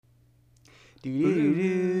Dun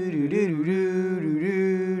dun dun dun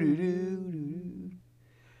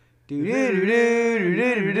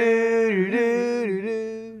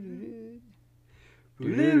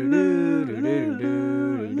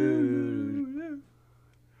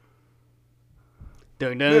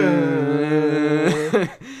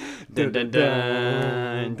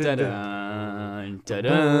dun dun dun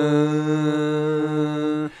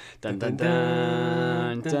dun dun dun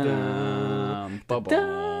dun dun dun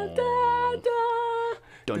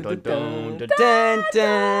dun dun dun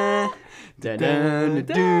dun dun dun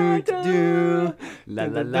do do la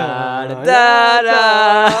la la da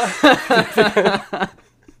da.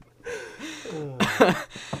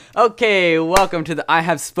 Okay, welcome to the I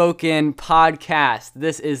Have Spoken podcast.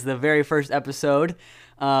 This is the very first episode.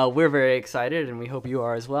 We're very excited, and we hope you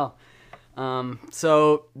are as well.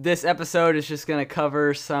 So this episode is just going to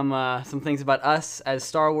cover some things about us as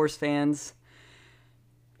Star Wars fans.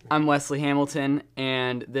 I'm Wesley Hamilton,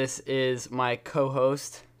 and this is my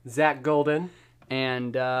co-host, Zach Golden.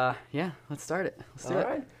 And yeah, let's start it. Let's do it.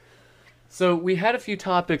 All right. So we had a few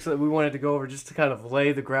topics that we wanted to go over just to kind of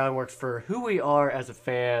lay the groundwork for who we are as a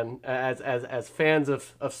fan, as fans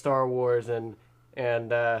of Star Wars, and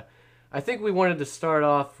I think we wanted to start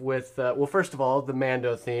off with well, first of all, the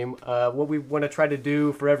Mando theme. What we want to try to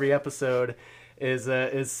do for every episode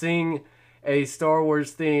is sing a Star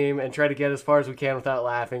Wars theme and try to get as far as we can without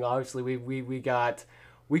laughing. Obviously, we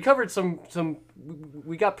covered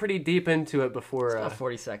we got pretty deep into it before. About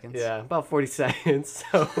 40 seconds. Yeah, about 40 seconds.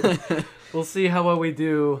 So we'll see how well we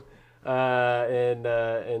do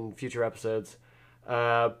in future episodes.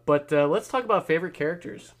 But let's talk about favorite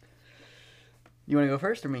characters. You want to go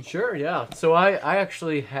first or me? Sure, yeah. So I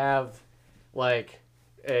actually have like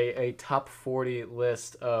a top 40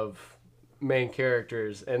 list of main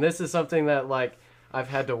characters, and this is something that like I've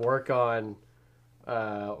had to work on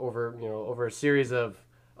over a series of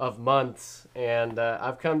months, and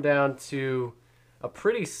I've come down to a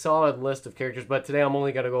pretty solid list of characters, but today I'm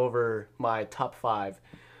only going to go over my top 5.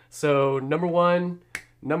 So number one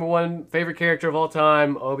favorite character of all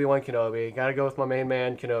time, Obi-Wan Kenobi. Got to go with my main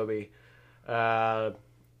man, Kenobi.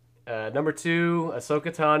 Number 2,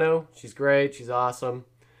 Ahsoka Tano. She's great. She's awesome.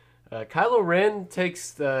 Kylo Ren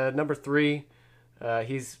takes number 3.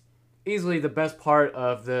 He's easily the best part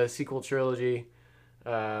of the sequel trilogy.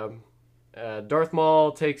 Darth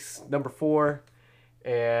Maul takes number 4,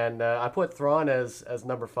 and I put Thrawn as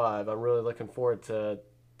number 5. I'm really looking forward to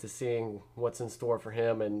seeing what's in store for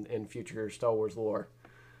him in future Star Wars lore.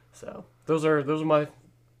 So those are my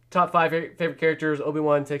top 5 favorite characters.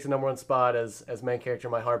 Obi-Wan takes the number 1 spot as main character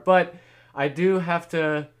in my heart, but I do have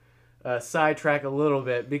to sidetrack a little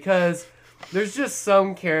bit because there's just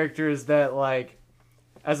some characters that like,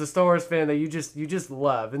 as a Star Wars fan, that you just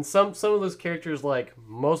love, and some of those characters, like,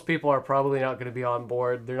 most people are probably not going to be on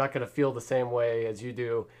board. They're not going to feel the same way as you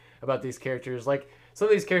do about these characters. Like, some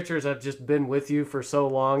of these characters have just been with you for so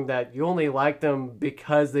long that you only like them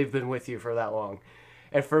because they've been with you for that long.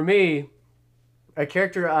 And for me, a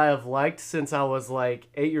character I have liked since I was like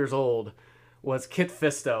 8 years old was Kit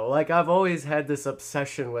Fisto. Like, I've always had this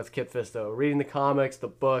obsession with Kit Fisto, reading the comics, the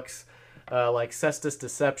books. Like Cestus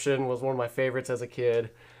Deception was one of my favorites as a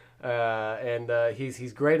kid, and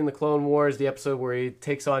he's great in the Clone Wars. The episode where he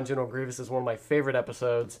takes on General Grievous is one of my favorite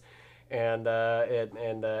episodes, and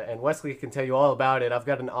Wesley can tell you all about it. I've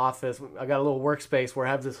got an office, I got a little workspace where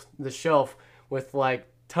I have this shelf with like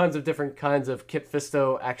tons of different kinds of Kit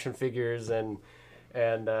Fisto action figures, and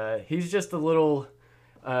he's just a little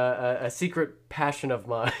a secret passion of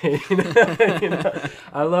mine.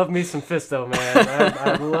 I love me some Fisto,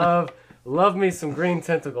 man. I love me some green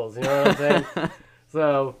tentacles, you know what I'm saying?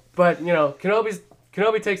 So, but,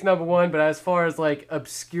 Kenobi takes number 1, but as far as, like,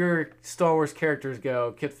 obscure Star Wars characters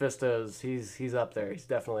go, Kit Fisto's, he's up there. He's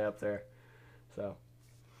definitely up there. So.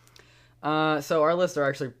 So our lists are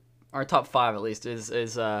actually, our top 5 at least,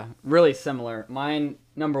 is really similar. Mine,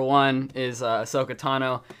 number 1, is Ahsoka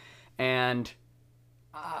Tano, and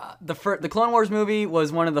the Clone Wars movie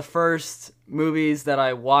was one of the first movies that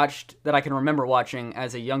I watched, that I can remember watching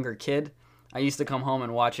as a younger kid. I used to come home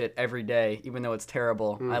and watch it every day, even though it's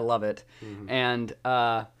terrible. I love it. Mm-hmm. And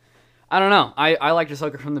I don't know. I liked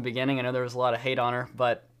Ahsoka from the beginning. I know there was a lot of hate on her,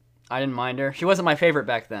 but I didn't mind her. She wasn't my favorite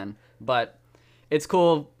back then, but it's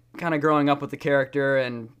cool kind of growing up with the character.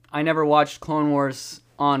 And I never watched Clone Wars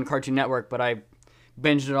on Cartoon Network, but I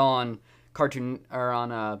binged it all on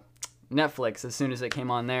Netflix as soon as it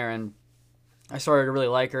came on there, and I started to really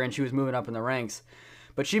like her, and she was moving up in the ranks.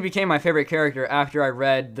 But she became my favorite character after I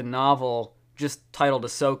read the novel just titled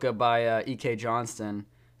Ahsoka by E.K. Johnston.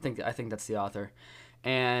 I think that's the author.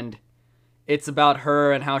 And it's about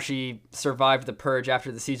her and how she survived the purge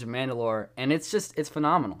after the Siege of Mandalore, and it's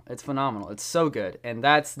phenomenal. It's phenomenal. It's so good, and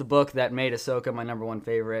that's the book that made Ahsoka my number one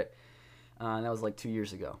favorite. And that was like 2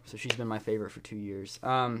 years ago, so she's been my favorite for 2 years.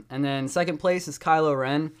 And then second place is Kylo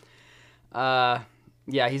Ren.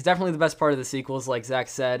 Yeah, he's definitely the best part of the sequels, like Zach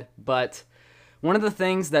said. But one of the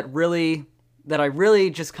things that I really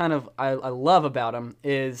just kind of I love about him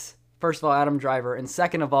is, first of all, Adam Driver, and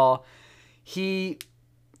second of all,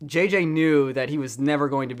 JJ knew that he was never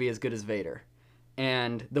going to be as good as Vader.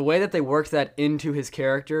 And the way that they worked that into his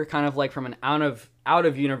character, kind of like from an out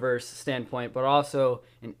of universe standpoint, but also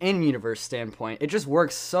an in universe standpoint, it just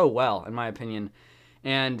works so well, in my opinion.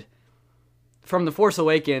 And from The Force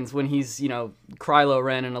Awakens, when he's, Kylo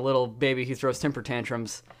Ren and a little baby who throws temper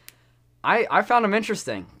tantrums, I found him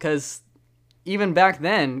interesting, because even back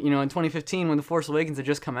then, in 2015, when The Force Awakens had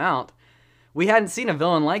just come out, we hadn't seen a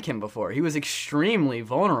villain like him before. He was extremely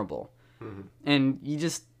vulnerable. Mm-hmm. And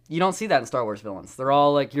you don't see that in Star Wars villains. They're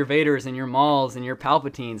all like your Vaders and your Mauls and your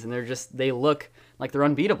Palpatines, and they look like they're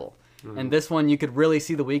unbeatable. Mm-hmm. And this one, you could really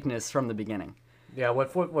see the weakness from the beginning. Yeah,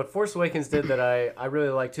 what Force Awakens did that I really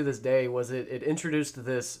like to this day was it introduced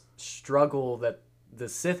this struggle that the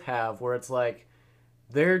Sith have, where it's like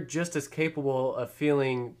they're just as capable of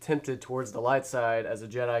feeling tempted towards the light side as a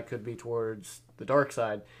Jedi could be towards the dark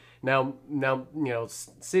side. Now,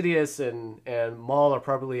 Sidious and Maul are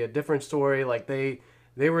probably a different story. Like they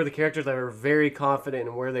were the characters that were very confident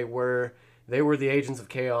in where they were. They were the agents of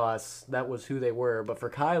chaos. That was who they were. But for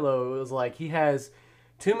Kylo, it was like he has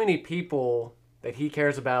too many people that he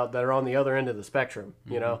cares about that are on the other end of the spectrum,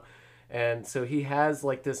 mm-hmm. And so he has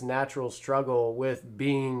like this natural struggle with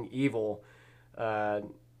being evil.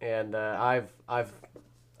 And I've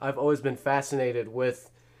always been fascinated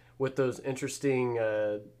with those interesting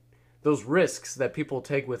those risks that people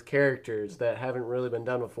take with characters that haven't really been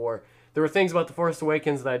done before. There were things about The Force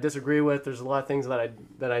Awakens that I disagree with. There's a lot of things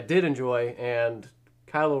that I did enjoy, and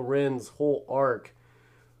Kylo Ren's whole arc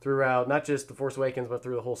throughout, not just The Force Awakens, but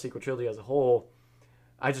through the whole sequel trilogy as a whole,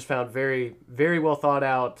 I just found very, very well thought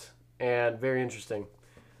out and very interesting.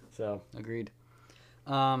 So agreed.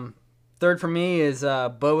 Third for me is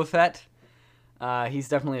Boba Fett. He's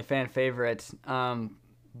definitely a fan favorite.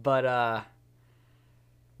 But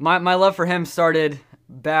my love for him started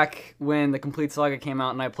back when the Complete Saga came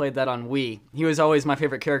out, and I played that on Wii. He was always my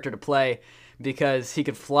favorite character to play because he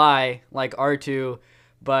could fly like R2,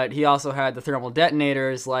 but he also had the thermal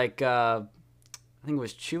detonators like, I think it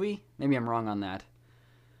was Chewie? Maybe I'm wrong on that.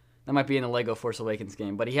 That might be in the Lego Force Awakens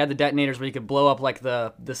game. But he had the detonators where he could blow up like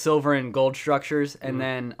the silver and gold structures, and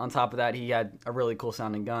then on top of that, he had a really cool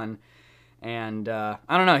sounding gun. And I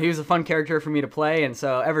don't know, he was a fun character for me to play, and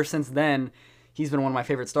so ever since then, he's been one of my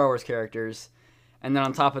favorite Star Wars characters. And then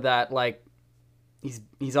on top of that, like,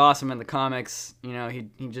 he's awesome in the comics.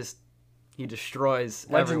 He destroys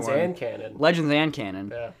Legends everyone. Legends and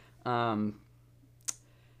canon. Yeah.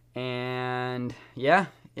 And yeah,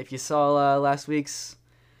 if you saw last week's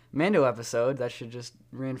Mando episode, that should just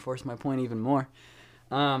reinforce my point even more.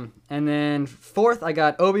 And then fourth, I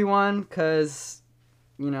got Obi-Wan because,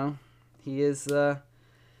 he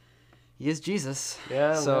is Jesus.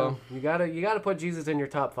 Yeah. So well, you gotta put Jesus in your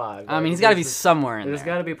top 5. I mean, he's got to be somewhere in there. There's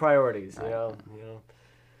got to be priorities. Right. You know.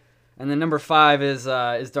 And then number 5 is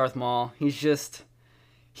Darth Maul.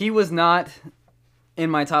 He was not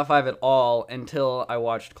in my top 5 at all until I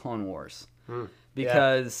watched Clone Wars.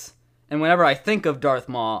 Because, and whenever I think of Darth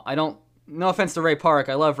Maul, no offense to Ray Park,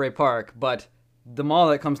 I love Ray Park, but the Maul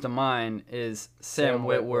that comes to mind is Sam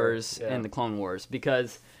Witwer's in the Clone Wars,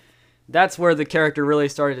 because that's where the character really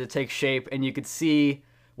started to take shape, and you could see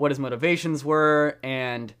what his motivations were,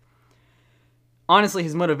 and honestly,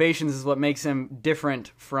 his motivations is what makes him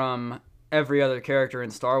different from every other character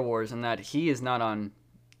in Star Wars, in that he is not on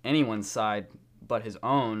anyone's side but his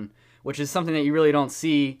own, which is something that you really don't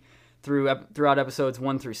see throughout episodes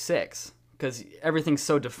 1 through 6, because everything's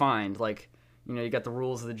so defined. Like, you got the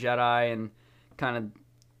rules of the Jedi, and kind of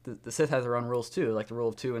the Sith has their own rules too, like the rule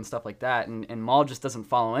of 2 and stuff like that, and Maul just doesn't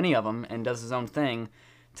follow any of them and does his own thing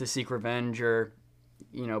to seek revenge or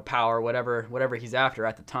power, whatever he's after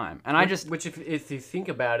at the time. And which if you think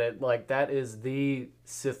about it, like, that is the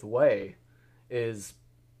Sith way, is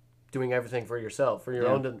doing everything for yourself, for your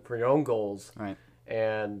own goals. Right.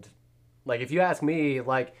 And like, if you ask me,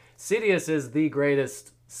 like, Sidious is the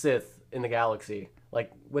greatest Sith in the galaxy,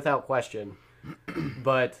 like, without question.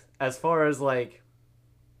 But as far as like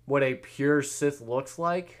what a pure Sith looks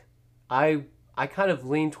like, I kind of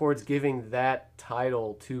lean towards giving that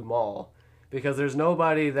title to Maul, because there's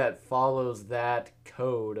nobody that follows that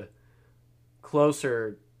code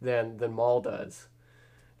closer than Maul does.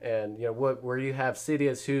 And where you have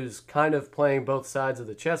Sidious, who's kind of playing both sides of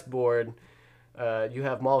the chessboard. You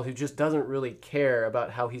have Maul, who just doesn't really care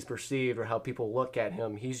about how he's perceived or how people look at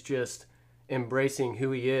him. He's just embracing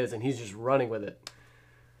who he is, and he's just running with it.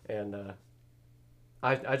 And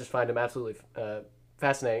I just find him absolutely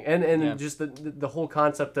fascinating. And just the whole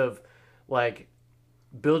concept of like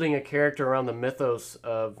building a character around the mythos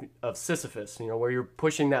of Sisyphus, where you're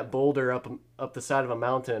pushing that boulder up the side of a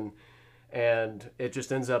mountain, and it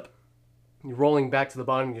just ends up rolling back to the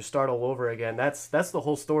bottom and you start all over again. That's the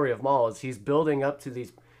whole story of Maul, is he's building up to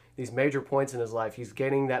these major points in his life. He's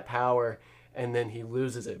gaining that power, and then he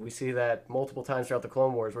loses it. We see that multiple times throughout the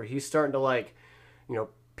Clone Wars, where he's starting to like,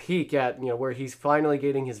 peak at, where he's finally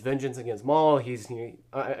getting his vengeance against Maul. He's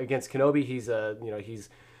against Kenobi.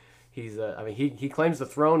 He claims the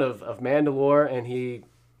throne of Mandalore, and he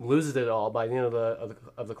loses it all by the end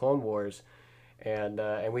of the Clone Wars.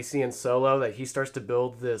 And we see in Solo that he starts to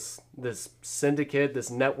build this syndicate, this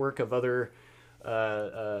network of other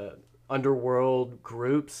underworld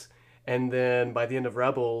groups, and then by the end of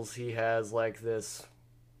Rebels, he has like this.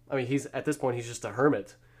 I mean, he's at this point he's just a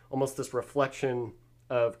hermit, almost this reflection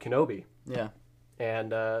of Kenobi. Yeah.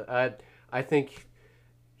 And I think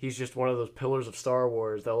he's just one of those pillars of Star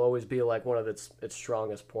Wars. That'll always be like one of its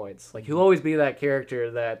strongest points. Like he'll always be that character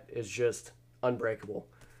that is just unbreakable,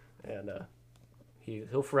 and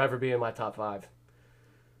he'll forever be in my top 5.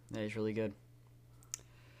 Yeah, he's really good.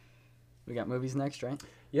 We got movies next, right?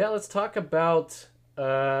 Yeah, let's talk about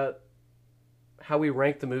how we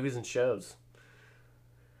rank the movies and shows.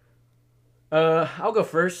 I'll go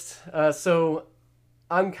first. So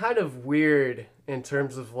I'm kind of weird in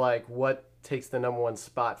terms of like what takes the number 1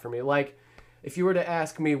 spot for me. Like, if you were to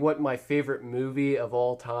ask me what my favorite movie of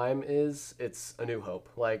all time is, it's A New Hope.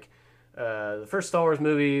 Like, the first Star Wars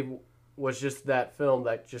movie was just that film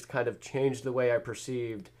that just kind of changed the way I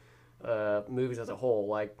perceived movies as a whole.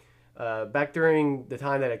 Like, back during the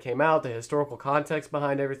time that it came out, the historical context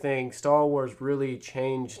behind everything, Star Wars really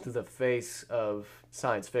changed the face of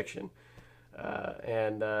science fiction.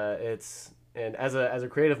 And as a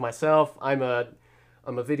creative myself, I'm a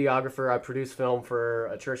videographer. I produce film for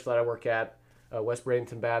a church that I work at, West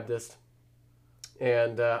Bradenton Baptist.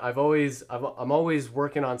 And I'm always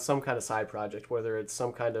working on some kind of side project, whether it's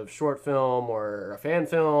some kind of short film or a fan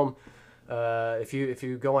film. If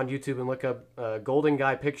you go on YouTube and look up Golden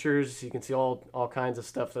Guy Pictures, you can see all kinds of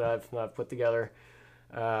stuff that I've put together.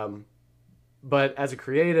 But as a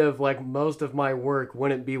creative, like, most of my work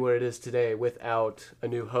wouldn't be what it is today without A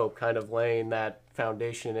New Hope kind of laying that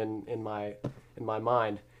foundation in my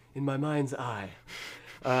mind, in my mind's eye.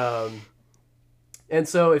 And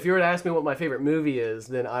so if you were to ask me what my favorite movie is,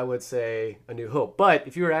 then I would say A New Hope. But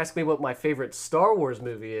if you were to ask me what my favorite Star Wars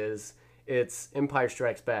movie is, it's Empire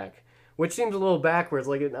Strikes Back, which seems a little backwards.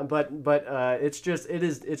 Like, it's just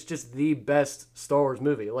the best Star Wars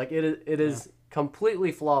movie. Like, it is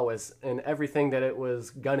completely flawless in everything that it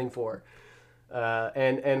was gunning for.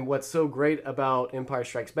 And what's so great about Empire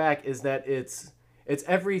Strikes Back is that it's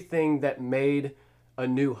everything that made A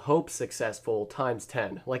New Hope successful times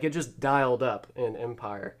 10. Like, it just dialed up in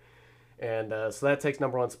Empire. And so that takes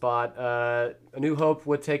number 1 spot. A New Hope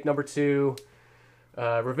would take number 2.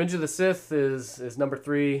 Revenge of the Sith is number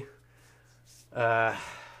 3. Return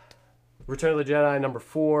of the Jedi, number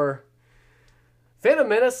 4. Phantom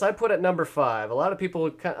Menace, I put at number 5. A lot of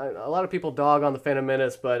people dog on the Phantom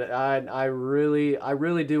Menace, but I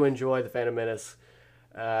really do enjoy the Phantom Menace.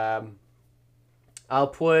 I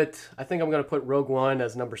think I'm going to put Rogue One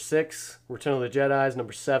as number 6. Return of the Jedi is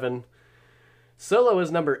number 7. Solo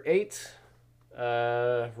is number 8.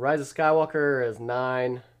 Rise of Skywalker is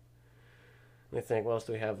 9. Let me think, what else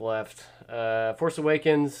do we have left? Force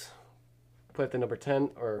Awakens, put it the number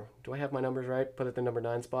 10, or do I have my numbers right? Put it the number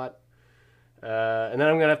 9 spot. And then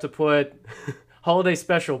I'm going to have to put Holiday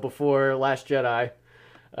Special before Last Jedi,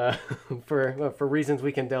 for reasons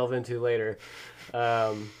we can delve into later.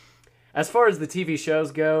 As far as the TV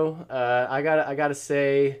shows go, I gotta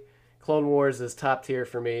say Clone Wars is top tier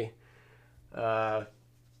for me.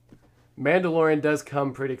 Mandalorian does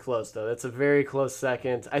come pretty close, though. That's a very close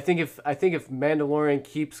second. I think if Mandalorian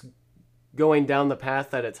keeps going down the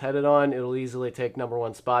path that it's headed on, it'll easily take number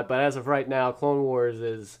 1 spot. But as of right now, Clone Wars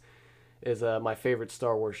is my favorite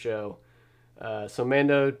Star Wars show. So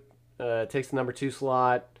Mando takes the number 2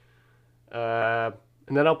 slot.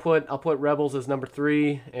 And then I'll put Rebels as number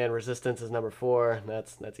 3 and Resistance as number 4.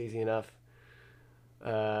 That's easy enough.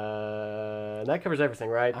 And that covers everything,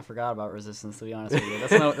 right? I forgot about Resistance, to be honest with you.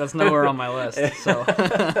 That's nowhere on my list. So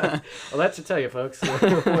well, that should tell you, folks,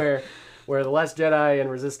 where The Last Jedi and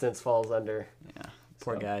Resistance falls under. Yeah,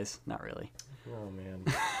 poor guys. Not really. Oh man.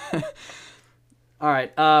 All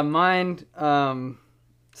right, mine.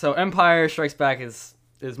 So Empire Strikes Back is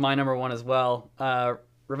my number one as well.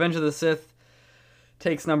 Revenge of the Sith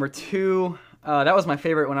takes number two. That was my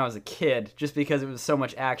favorite when I was a kid, just because it was so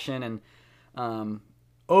much action, and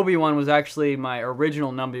Obi-Wan was actually my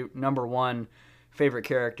original number one favorite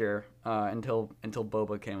character until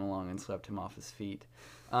Boba came along and swept him off his feet.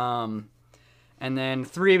 And then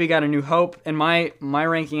 3, we got A New Hope, and my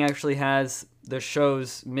ranking actually has the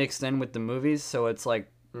shows mixed in with the movies, so it's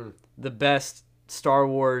like the best Star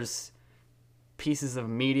Wars pieces of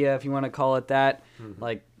media, if you want to call it that,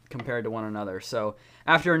 like compared to one another. So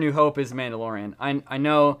after A New Hope is Mandalorian. I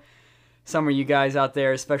know some of you guys out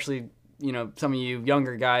there, especially some of you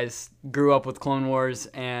younger guys, grew up with Clone Wars,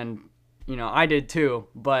 and I did too.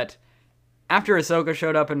 But after Ahsoka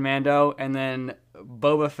showed up in Mando, and then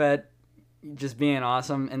Boba Fett just being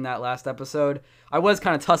awesome in that last episode, I was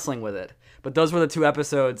kind of tussling with it. But those were the 2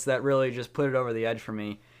 episodes that really just put it over the edge for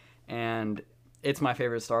me, and it's my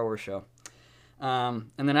favorite Star Wars show. And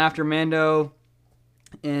then after Mando,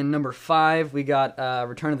 in number 5, we got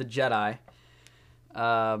Return of the Jedi.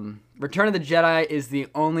 Return of the Jedi is the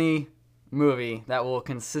only movie that will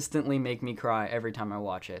consistently make me cry every time I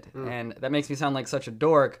watch it. And that makes me sound like such a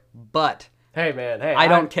dork, but Hey, man. Hey, I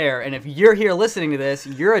don't care. And if you're here listening to this,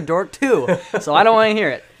 you're a dork too. So I don't want to hear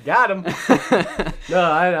it. Got him.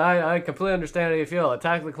 No, I completely understand how you feel.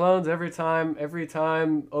 Attack of the Clones, every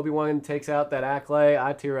time Obi-Wan takes out that Acklay,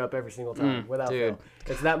 I tear up every single time without fail.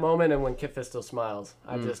 It's that moment, and when Kit Fisto smiles,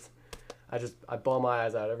 I bawl my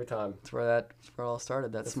eyes out every time. That's where it all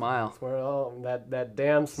started. That smile. That's where that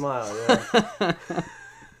damn smile.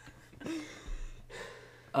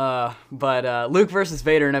 Yeah. But Luke versus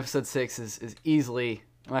Vader in Episode 6 is easily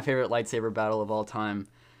my favorite lightsaber battle of all time.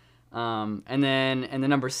 And then in the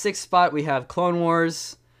number 6 spot, we have Clone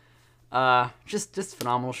Wars. Just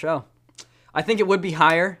phenomenal show. I think it would be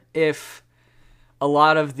higher if a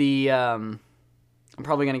lot of the... I'm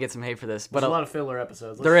probably going to get some hate for this. But There's a lot of filler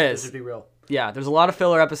episodes. Let's just be real. Yeah, there's a lot of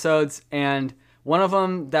filler episodes, and one of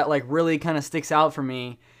them that like really kind of sticks out for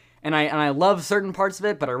me, and I love certain parts of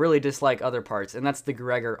it, but I really dislike other parts, and that's the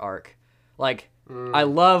Gregor arc. Like, I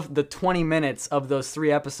love the 20 minutes of those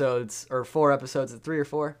 3 episodes, or 4 episodes, 3 or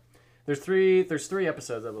 4? There's 3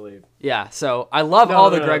 episodes, I believe. Yeah, so I love all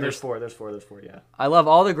the Gregor... There's 4, yeah. I love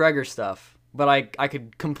all the Gregor stuff, but I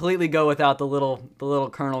could completely go without the little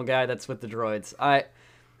Colonel guy that's with the droids. I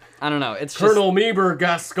don't know. It's Colonel Meeber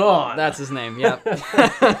Gascon. That's his name. Yep.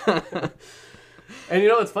 And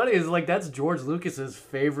what's funny is like that's George Lucas's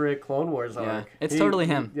favorite Clone Wars arc. Yeah, it's totally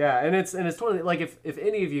him. Yeah, and it's totally like if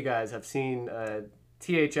any of you guys have seen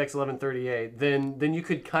THX 1138, then you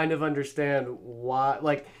could kind of understand why.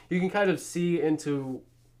 Like you can kind of see into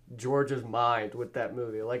George's mind with that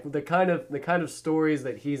movie. Like the kind of stories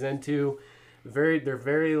that he's into. They're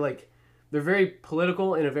very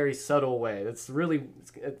political in a very subtle way.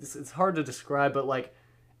 It's hard to describe, but like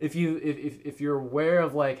if you're aware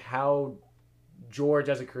of like how George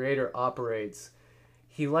as a creator operates,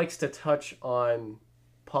 he likes to touch on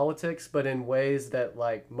politics, but in ways that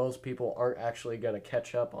like most people aren't actually going to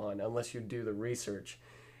catch up on unless you do the research.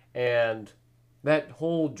 And that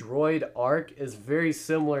whole droid arc is very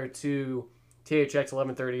similar to THX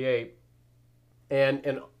 1138,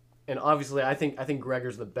 and obviously I think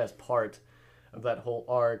Gregor's the best part of that whole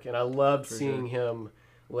arc, and I loved seeing him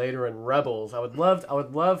later in Rebels. I would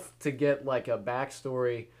love to get like a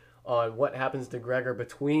backstory on what happens to Gregor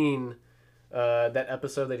between that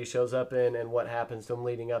episode that he shows up in and what happens to him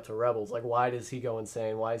leading up to Rebels. Like, why does he go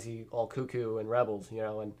insane? Why is he all cuckoo in Rebels?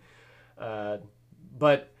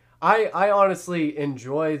 But I honestly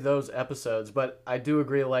enjoy those episodes, but I do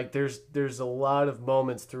agree, like, there's a lot of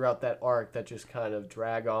moments throughout that arc that just kind of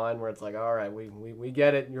drag on, where it's like, all right, we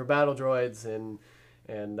get it, you're battle droids, and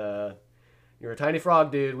you're a tiny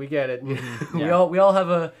frog dude, we get it. Mm-hmm. Yeah. we all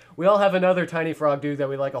have another tiny frog dude that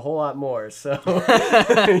we like a whole lot more. So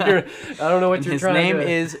I don't know what you're trying to do.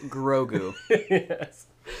 His name is Grogu. Yes.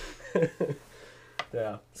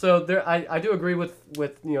 Yeah. So I do agree with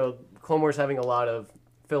Clone Wars having a lot of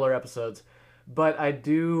filler episodes, but I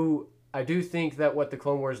do think that what the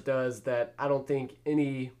Clone Wars does that I don't think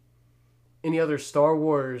any other Star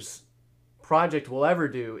Wars project will ever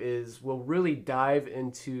do is will really dive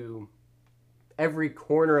into every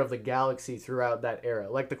corner of the galaxy throughout that era.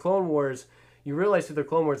 Like the Clone Wars, you realize through the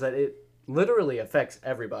Clone Wars that it literally affects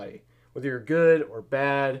everybody, whether you're good or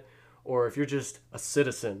bad, or if you're just a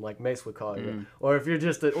citizen, like Mace would call you, or if you're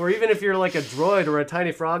just, or even if you're like a droid or a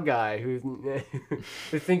tiny frog guy who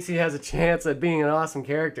thinks he has a chance at being an awesome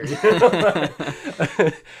character.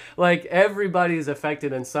 Like everybody's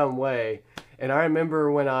affected in some way, And I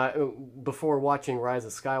remember when before watching Rise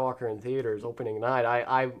of Skywalker in theaters opening night,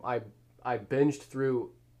 I binged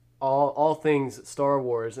through all things Star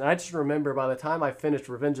Wars, and I just remember by the time I finished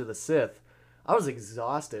Revenge of the Sith, I was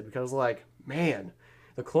exhausted because like, man,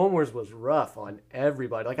 the Clone Wars was rough on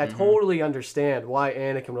everybody. Like I totally understand why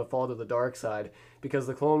Anakin would fall to the dark side, because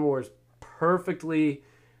the Clone Wars perfectly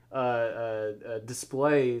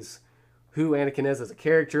displays who Anakin is as a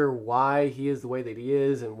character, why he is the way that he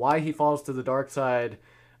is, and why he falls to the dark side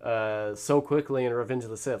so quickly in Revenge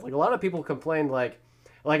of the Sith. Like a lot of people complained, like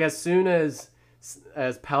as soon as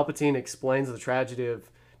Palpatine explains the tragedy of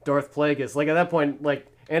Darth Plagueis, like at that point, like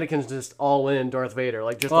Anakin's just all in Darth Vader,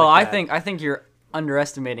 like just. Well, like that. I think you're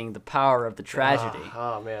underestimating the power of the tragedy.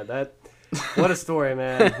 Oh man, what a story,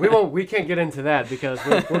 man. We can't get into that because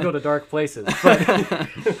we'll go to dark places,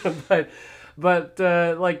 but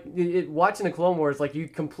like watching the Clone Wars, like you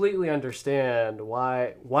completely understand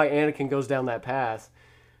why Anakin goes down that path,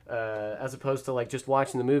 as opposed to like just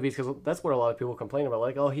watching the movies, because that's what a lot of people complain about.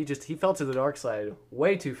 Like, oh, he fell to the dark side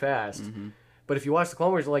way too fast. But if you watch the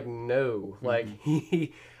Clone Wars, like no, like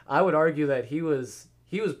I would argue that he was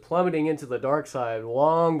plummeting into the dark side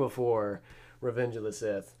long before Revenge of the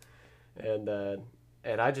Sith, and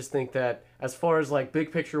I just think that as far as like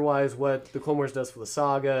big picture wise, what the Clone Wars does for the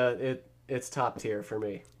saga, it's top tier for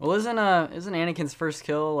me. Well, isn't Anakin's first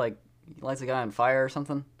kill like he lights a guy on fire or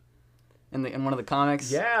something in one of the comics?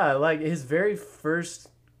 Yeah, like his very first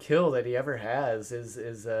kill that he ever has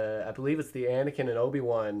is I believe it's the Anakin and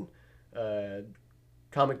Obi-Wan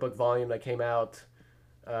comic book volume that came out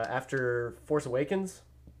after Force Awakens.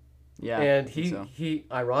 Yeah, and he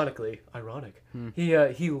ironic.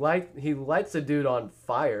 He lights a dude on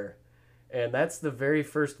fire, and that's the very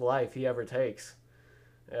first life he ever takes.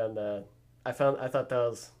 And I thought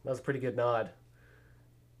that was a pretty good nod.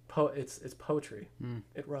 It's poetry.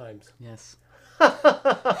 It rhymes. Yes. God,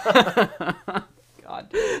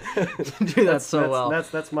 do that so well.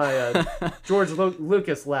 That's my George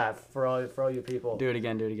Lucas laugh for all you people. Do it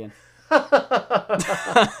again.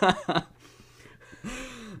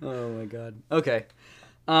 Oh my God. Okay.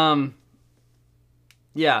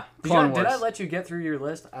 Yeah. Clone Wars. Did I let you get through your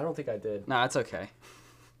list? I don't think I did. No, it's okay.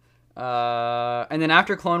 And then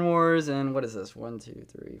after Clone Wars, and what is this? 1, 2,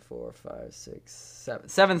 3, 4, 5, 6, 7.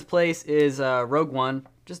 Seventh place is Rogue One.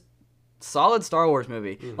 Just solid Star Wars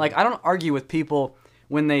movie. Like I don't argue with people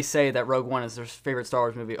when they say that Rogue One is their favorite Star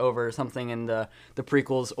Wars movie over something in the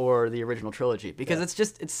prequels or the original trilogy, because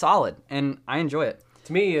it's solid and I enjoy it.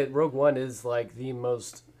 To me, Rogue One is like the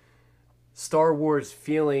most Star Wars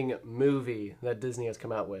feeling movie that Disney has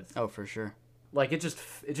come out with. Oh, for sure. Like it just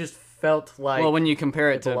felt like, well, when you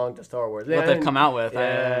compare it belonged to Star Wars, what they've come out with.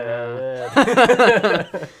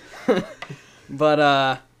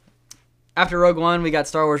 But after Rogue One, we got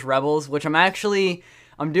Star Wars Rebels, which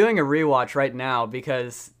I'm doing a rewatch right now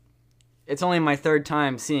because it's only my third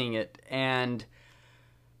time seeing it, and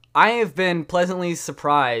I have been pleasantly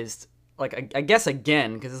surprised. Like, I guess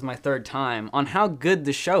again, because this is my third time, on how good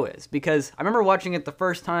the show is. Because I remember watching it the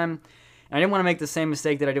first time, and I didn't want to make the same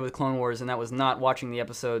mistake that I did with Clone Wars, and that was not watching the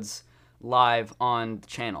episodes live on the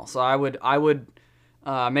channel. So I would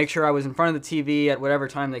make sure I was in front of the TV at whatever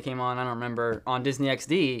time they came on, I don't remember, on Disney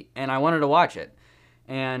XD, and I wanted to watch it.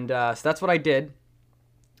 And so that's what I did.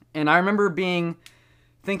 And I remember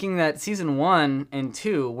thinking that season 1 and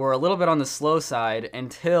 2 were a little bit on the slow side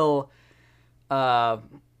until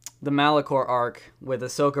the Malachor arc with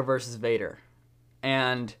Ahsoka versus Vader.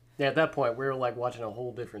 And yeah, at that point we were like watching a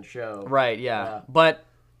whole different show. Right, yeah. But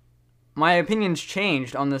my opinions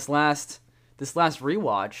changed on this last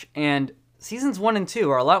rewatch, and seasons 1 and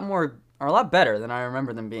 2 are a lot better than I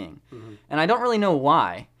remember them being. And I don't really know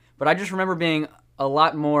why, but I just remember being a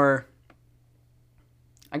lot more,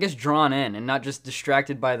 I guess, drawn in and not just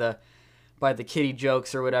distracted by the kiddie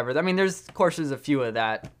jokes or whatever. I mean, there's a few of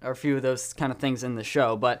those kind of things in the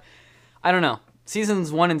show, but I don't know.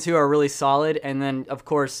 Seasons 1 and 2 are really solid, and then of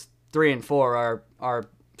course 3 and 4 are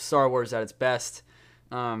Star Wars at its best.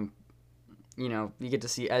 You get to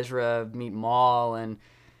see Ezra meet Maul, and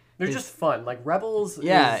they're just fun. Like Rebels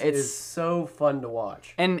is so fun to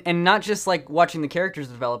watch. And not just like watching the characters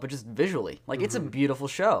develop, but just visually. Like it's a beautiful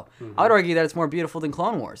show. I would argue that it's more beautiful than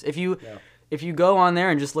Clone Wars. If you go on there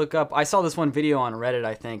and just look up, I saw this one video on Reddit,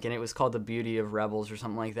 I think, and it was called The Beauty of Rebels or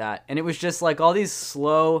something like that. And it was just like all these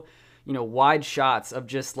slow, wide shots of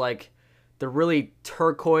just like the really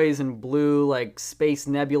turquoise and blue like space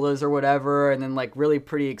nebulas or whatever, and then like really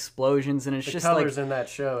pretty explosions, and it's the just colors like in that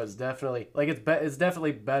show is definitely like it's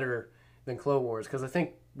definitely better than Clone Wars, because I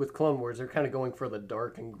think with Clone Wars they're kind of going for the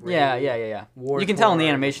dark and gray. Yeah. You can tell in the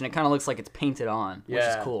animation it kind of looks like it's painted on, which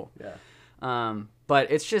is cool. Yeah. But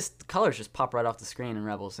it's just colors just pop right off the screen in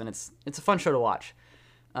Rebels, and it's a fun show to watch.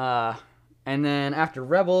 And then after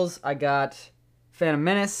Rebels, I got Phantom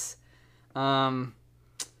Menace. I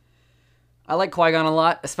like Qui-Gon a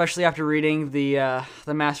lot, especially after reading the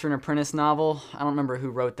Master and Apprentice novel. I don't remember who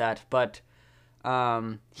wrote that, but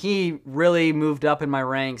he really moved up in my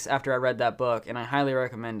ranks after I read that book, and I highly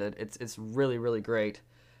recommend it. It's really, really great.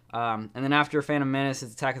 And then after Phantom Menace,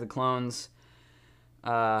 it's Attack of the Clones.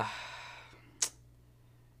 The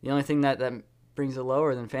only thing that brings it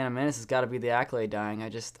lower than Phantom Menace has got to be the Accolade dying. I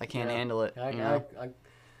can't handle it.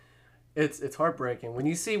 It's heartbreaking when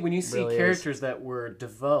you see Really characters that were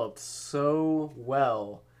developed so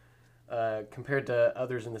well compared to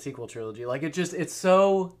others in the sequel trilogy. Like it's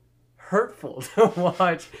so hurtful to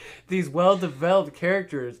watch these well-developed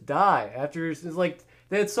characters die after it's like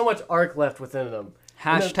they had so much arc left within them.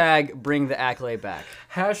 Hashtag bring the Accolade back.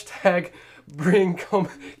 Hashtag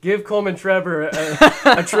give Coleman Trevor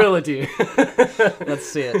a trilogy. Let's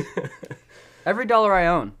see it. Every dollar I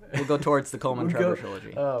own will go towards the Coleman Trevor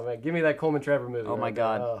trilogy. Oh man, give me that Coleman Trevor movie. Oh my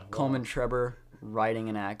god, wow. Coleman Trevor writing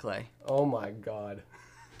an Accolade. Oh my god.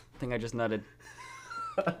 I think I just nutted.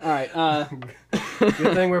 All right.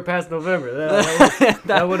 Good thing we're past November.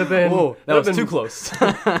 That would have been. Whoa, that was too close.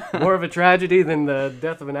 More of a tragedy than the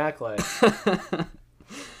death of an Accolade.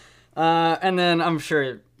 And then I'm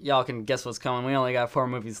sure y'all can guess what's coming. We only got 4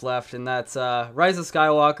 movies left, and that's Rise of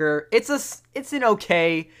Skywalker. It's an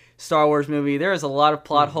okay Star Wars movie. There is a lot of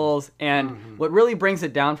plot holes, and what really brings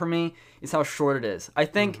it down for me is how short it is. I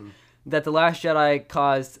think that The Last Jedi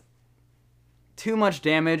caused too much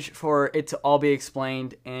damage for it to all be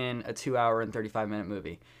explained in a 2-hour and 35-minute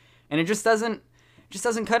movie, and it just doesn't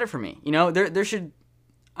cut it for me. You know, there should.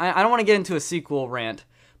 I don't want to get into a sequel rant,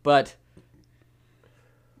 but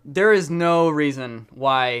there is no reason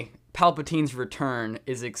why Palpatine's return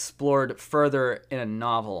is explored further in a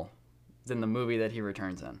novel than the movie that he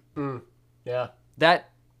returns in. Yeah. That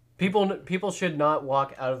people should not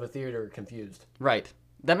walk out of a theater confused. Right.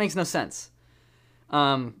 That makes no sense.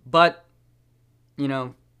 But you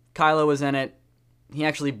know, Kylo was in it. He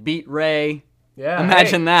actually beat Rey. Yeah.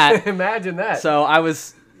 Imagine that. Imagine that. So I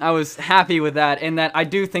was happy with that, and that I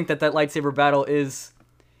do think that lightsaber battle is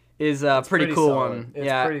a pretty cool solid. one. It's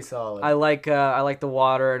yeah, pretty solid. I like the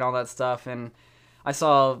water and all that stuff, and I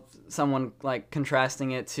saw someone like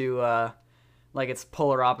contrasting it to like it's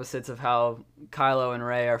polar opposites of how Kylo and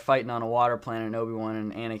Rey are fighting on a water planet, and Obi-Wan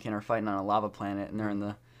and Anakin are fighting on a lava planet, and they're in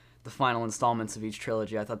the final installments of each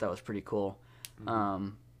trilogy. I thought that was pretty cool.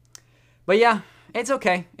 But yeah, it's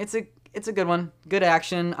okay. It's a good one. Good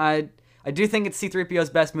action. I do think it's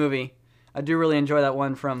C-3PO's best movie. I do really enjoy that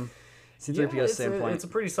one from C-3PO's standpoint. It's a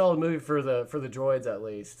pretty solid movie for the droids at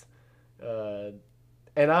least.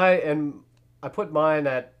 And I put mine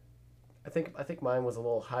at I think mine was a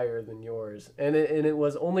little higher than yours. And it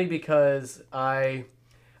was only because I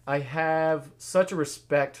have such a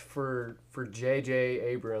respect for J.J.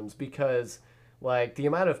 Abrams, because like the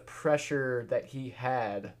amount of pressure that he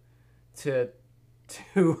had to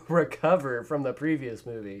recover from the previous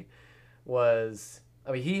movie was,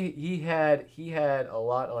 I mean, he had a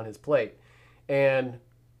lot on his plate, and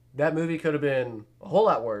that movie could have been a whole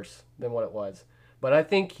lot worse than what it was. But I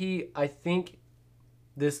think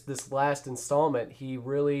this last installment, he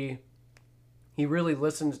really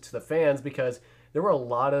listened to the fans, because there were a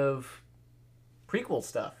lot of prequel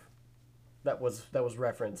stuff that was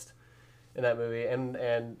referenced in that movie, and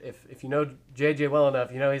if you know JJ well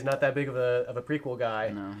enough, you know he's not that big of a prequel guy.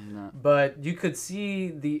 No, he's not. But you could see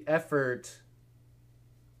the effort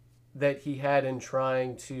that he had in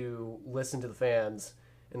trying to listen to the fans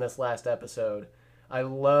in this last episode. I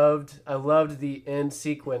loved the end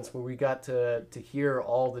sequence where we got to hear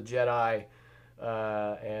all the Jedi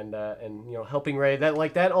and you know, helping Rey.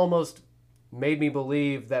 That almost made me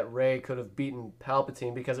believe that Rey could have beaten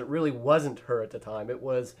Palpatine, because it really wasn't her at the time. It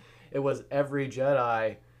was every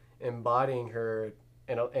Jedi embodying her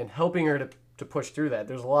and helping her to push through that.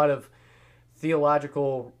 There's a lot of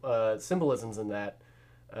theological symbolisms in that,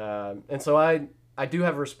 and so I do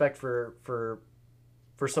have respect for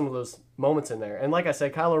some of those moments in there. And like I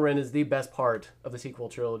said, Kylo Ren is the best part of the sequel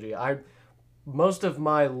trilogy. Most of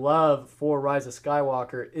my love for Rise of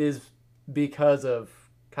Skywalker is because of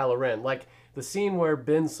Kylo Ren. Like the scene where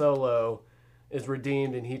Ben Solo is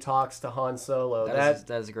redeemed and he talks to Han Solo. That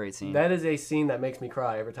is a great scene. That is a scene that makes me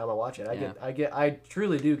cry every time I watch it. I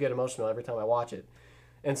truly do get emotional every time I watch it.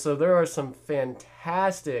 And so there are some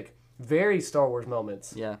fantastic, very Star Wars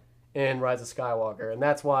moments in Rise of Skywalker, and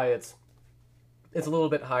that's why it's a little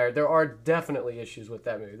bit higher. There are definitely issues with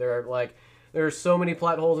that movie. There are so many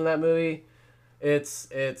plot holes in that movie,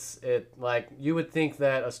 It like you would think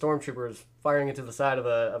that a stormtrooper is firing into the side of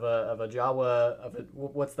a Jawa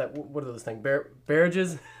what's that? What are those things?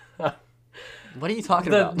 Barrages? What are you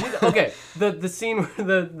talking about? Okay, the scene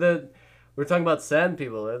where the we're talking about sand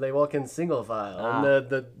people. They walk in single file, and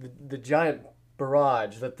the giant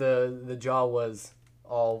barrage that the Jaw was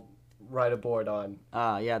all right aboard on.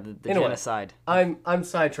 Yeah, the anyway, genocide. I'm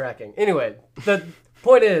sidetracking. Anyway, the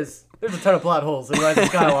point is there's a ton of plot holes in Rise of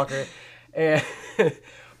Skywalker, and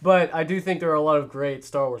but I do think there are a lot of great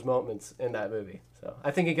Star Wars moments in that movie. So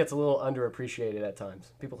I think it gets a little underappreciated at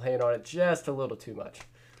times. People hang on it just a little too much.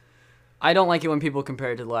 I don't like it when people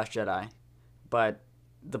compare it to The Last Jedi, but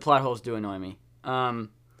the plot holes do annoy me. And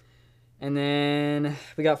then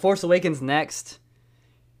we got Force Awakens next.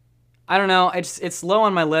 I don't know. It's low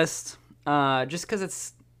on my list, just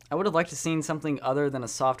because I would have liked to seen something other than a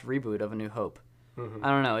soft reboot of A New Hope. Mm-hmm. I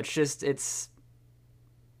don't know. It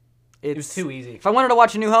was too easy. If I wanted to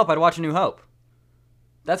watch A New Hope, I'd watch A New Hope.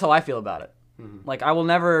 That's how I feel about it. Mm-hmm. Like, I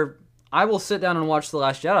will sit down and watch The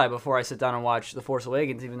Last Jedi before I sit down and watch The Force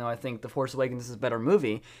Awakens, even though I think The Force Awakens is a better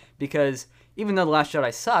movie, because even though The Last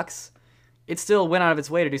Jedi sucks, it still went out of its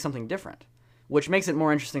way to do something different, which makes it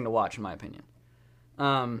more interesting to watch, in my opinion.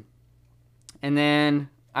 And then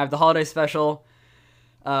I have the holiday special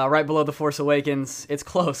right below The Force Awakens. It's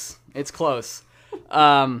close.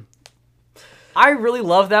 I really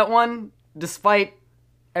love that one, despite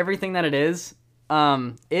everything that it is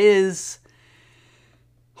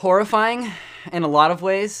horrifying in a lot of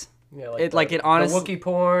ways. Yeah, it honestly, the Wookiee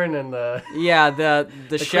porn and the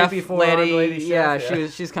the chef lady. Chef, yeah,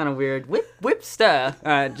 she's kind of weird.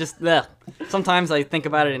 Whipster. Just ugh. Sometimes I think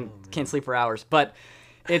about it and can't sleep for hours. But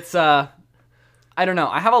it's I don't know.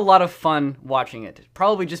 I have a lot of fun watching it.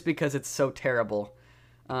 Probably just because it's so terrible.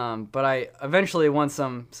 But I eventually want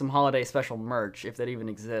some holiday special merch, if that even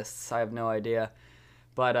exists. I have no idea.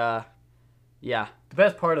 But yeah. The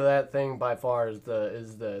best part of that thing by far is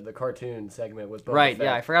the cartoon segment with Boba Right, Fett.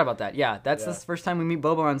 yeah, I forgot about that. Yeah, that's the first time we meet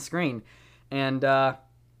Boba on screen. And I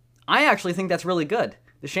actually think that's really good.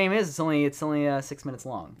 The shame is it's only 6 minutes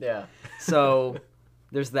long. Yeah. So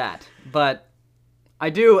there's that. But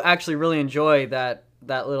I do actually really enjoy that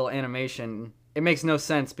little animation. It makes no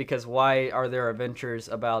sense because why are there adventures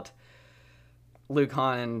about Luke,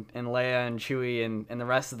 Han, and Leia and Chewie and the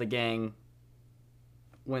rest of the gang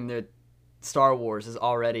when the Star Wars is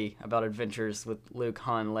already about adventures with Luke,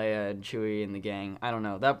 Han, Leia, and Chewie and the gang? I don't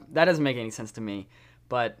know. That doesn't make any sense to me,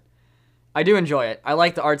 but I do enjoy it. I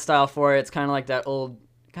like the art style for it. It's kind of like that old,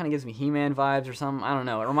 kind of gives me He-Man vibes or something. I don't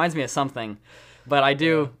know. It reminds me of something, but I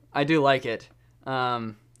do like it.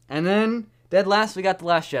 And then dead last, we got The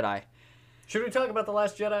Last Jedi. Should we talk about The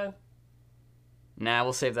Last Jedi? Nah,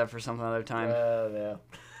 we'll save that for some other time. Yeah.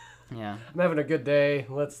 Yeah. I'm having a good day.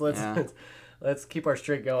 Let's keep our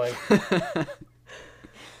streak going.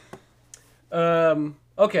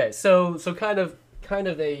 Okay, so kind of on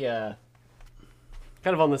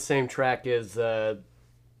the same track is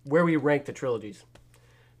where we rank the trilogies.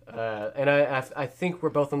 And I think we're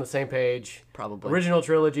both on the same page. Probably. Original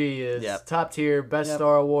trilogy is top tier, best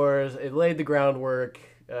Star Wars. It laid the groundwork.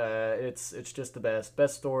 It's just the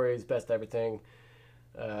best stories, best everything.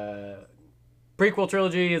 Prequel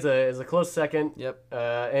trilogy is a close second. Yep.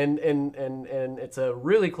 And it's a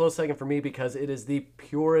really close second for me because it is the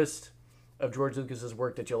purest of George Lucas's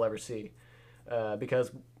work that you'll ever see.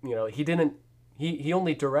 Because he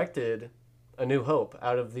only directed A New Hope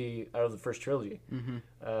out of the first trilogy. Mm-hmm.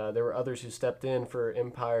 There were others who stepped in for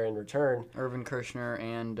Empire and Return. Irvin Kershner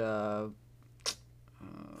and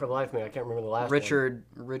for the life of me, I can't remember the last Richard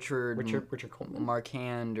Coleman,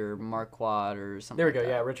 Marquand or Marquand or something. There we go.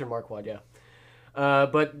 Yeah, Richard Marquand. Yeah.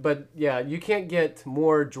 But yeah, you can't get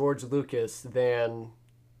more George Lucas than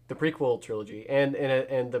the prequel trilogy, and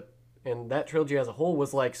that trilogy as a whole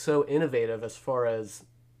was like so innovative as far as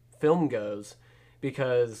film goes,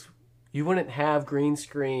 because you wouldn't have green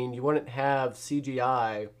screen, you wouldn't have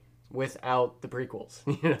CGI without the prequels.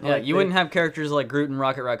 You wouldn't have characters like Groot and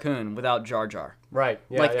Rocket Raccoon without Jar Jar. Right.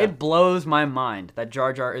 Yeah, It blows my mind that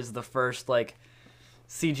Jar Jar is the first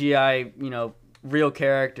CGI, real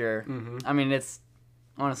character. Mm-hmm. I mean, it's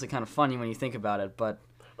honestly kind of funny when you think about it, but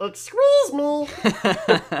excuse me.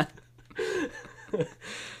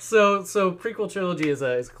 So prequel trilogy is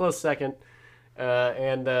a close second,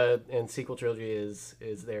 and sequel trilogy is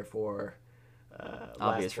there for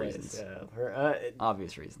obvious reasons.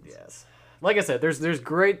 Obvious reasons. Yes. Like I said, there's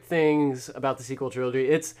great things about the sequel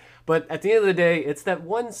trilogy. But at the end of the day, it's that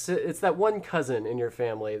one cousin in your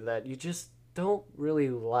family that you just don't really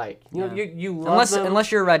like. You love them.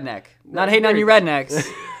 Unless you're a redneck. Not hating on you rednecks.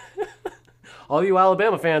 all you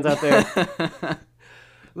Alabama fans out there.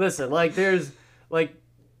 Listen, like there's like,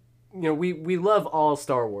 you know, we love all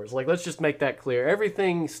Star Wars. Like, let's just make that clear.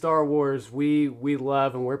 Everything Star Wars we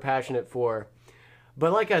love and we're passionate for.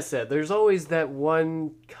 But like I said, there's always that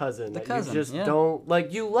one cousin that you just don't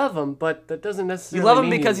like. You love him, but that doesn't necessarily. You love him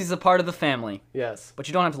because he's a part of the family. Yes, but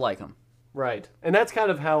you don't have to like him. Right, and that's kind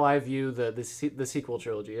of how I view the sequel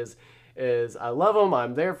trilogy. Is I love them.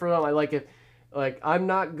 I'm there for them. I like it. Like, I'm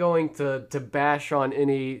not going to bash on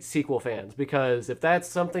any sequel fans, because if that's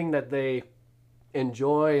something that they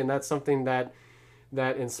enjoy and that's something that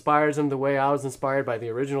inspires them the way I was inspired by the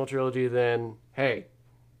original trilogy, then hey,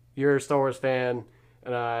 you're a Star Wars fan,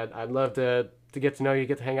 and I'd love to get to know you,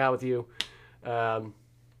 get to hang out with you.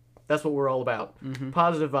 That's what we're all about. Mm-hmm.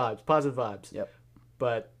 Positive vibes. Yep.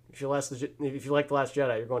 But if you like The Last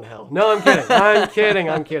Jedi, you're going to hell. No, I'm kidding.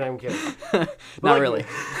 I'm kidding. Not really.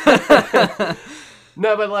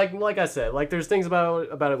 No, but like I said, like there's things about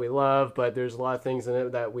it we love, but there's a lot of things in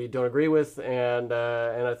it that we don't agree with, and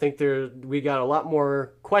I think we got a lot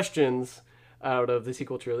more questions out of the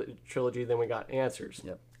sequel trilogy than we got answers.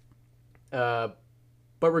 Yep.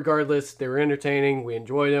 But regardless, they were entertaining. We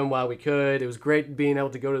enjoyed them while we could. It was great being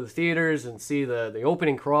able to go to the theaters and see the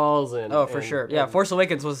opening crawls. For sure. Yeah, Force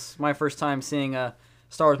Awakens was my first time seeing a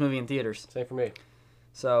Star Wars movie in theaters. Same for me.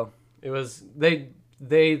 So it was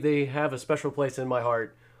they have a special place in my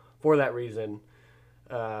heart for that reason.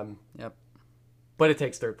 Yep. But it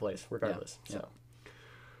takes third place regardless. Yep.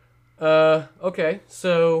 So. Okay,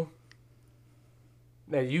 so.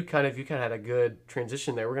 Now you kind of had a good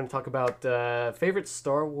transition there. We're going to talk about favorite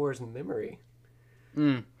Star Wars memory.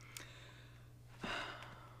 I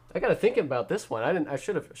got to think about this one. I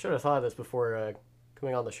should have thought of this before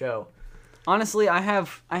coming on the show. Honestly, I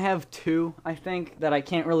have two. I think that I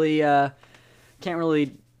can't really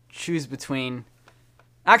choose between.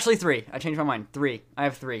 Actually, three. I changed my mind. Three. I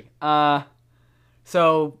have three.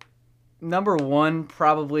 So number one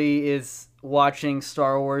probably is watching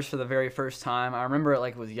Star Wars for the very first time. I remember it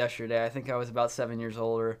like it was yesterday. I think I was about 7 years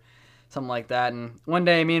old or something like that. And one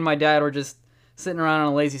day, me and my dad were just sitting around on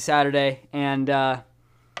a lazy Saturday, and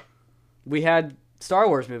we had Star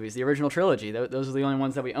Wars movies, the original trilogy. Those were the only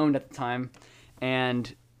ones that we owned at the time.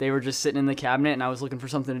 And they were just sitting in the cabinet, and I was looking for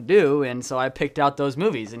something to do. And so I picked out those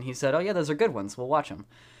movies. And he said, "Oh, yeah, those are good ones. We'll watch them."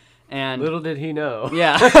 And little did he know.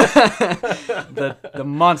 Yeah. the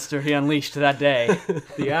monster he unleashed that day.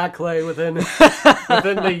 The accolade within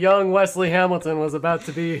the young Wesley Hamilton was about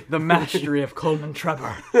to be the mastery of Coleman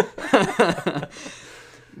Trevor.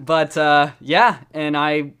 But yeah, and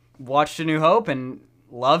I watched A New Hope and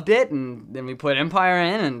loved it, and then we put Empire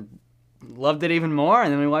in and loved it even more,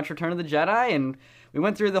 and then we watched Return of the Jedi, and we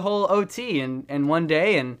went through the whole OT in one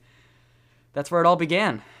day, and that's where it all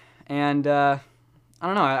began. And I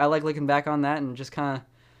don't know. I like looking back on that and just kind of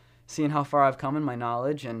seeing how far I've come in my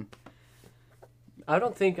knowledge. And I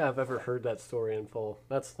don't think I've ever heard that story in full.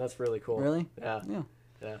 That's really cool. Really? Yeah.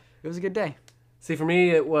 It was a good day. See, for me,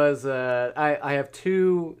 it was. I have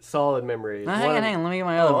two solid memories. Hang on. Let me get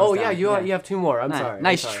my other ones. Oh yeah, you have two more. I'm sorry.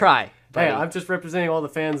 Nice try. Hey, I'm just representing all the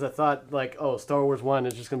fans that thought, like, oh, Star Wars 1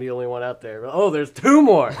 is just going to be the only one out there. Oh, there's two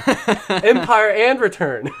more. Empire and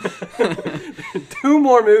Return. Two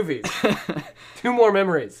more movies. Two more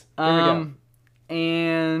memories. Here we go.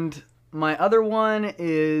 And my other one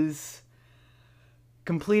is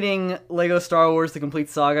completing Lego Star Wars: The Complete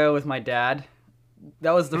Saga with my dad.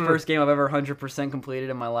 That was the first game I've ever 100% completed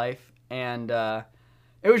in my life. And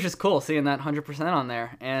it was just cool seeing that 100% on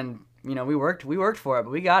there. And, you know, we worked for it,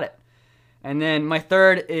 but we got it. And then my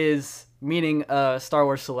third is meeting a Star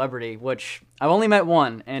Wars celebrity, which I've only met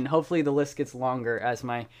one, and hopefully the list gets longer as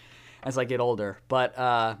I get older. But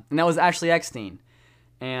and that was Ashley Eckstein,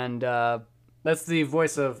 and that's the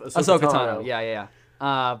voice of Ahsoka Tano.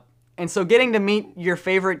 Yeah. And so getting to meet your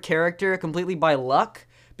favorite character completely by luck,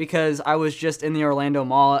 because I was just in the Orlando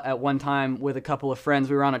Mall at one time with a couple of friends.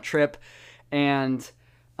 We were on a trip, and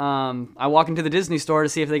I walk into the Disney store to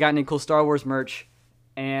see if they got any cool Star Wars merch,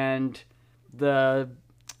 and the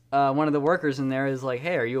one of the workers in there is like,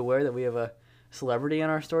 "Hey, are you aware that we have a celebrity in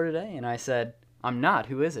our store today?" And I said, "I'm not.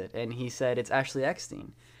 Who is it?" And he said, "It's Ashley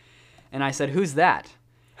Eckstein." And I said, "Who's that?"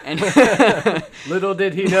 And little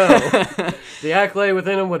did he know, the accolade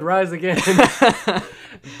within him would rise again,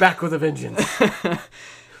 back with a vengeance.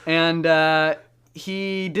 And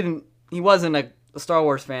he wasn't a Star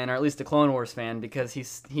Wars fan, or at least a Clone Wars fan, because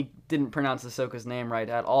he didn't pronounce Ahsoka's name right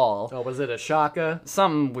at all. Oh, was it Ashaka?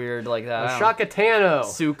 Something weird like that. Ashaka Tano.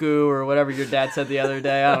 Suku, or whatever your dad said the other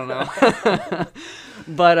day. I don't know.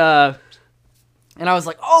 But And I was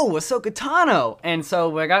like, oh, Ahsoka Tano. And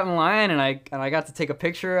so I got in line, and I got to take a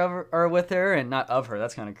picture of her with her, and not of her.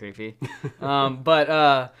 That's kind of creepy.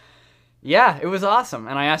 Yeah, it was awesome.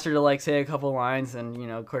 And I asked her to like say a couple lines, and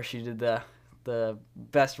of course she did the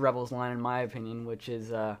best Rebels line in my opinion, which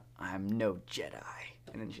is "I'm no Jedi,"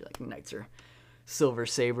 and then she like ignites her silver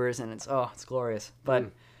sabers, and it's glorious.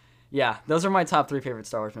 But yeah, those are my top 3 favorite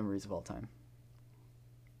Star Wars memories of all time.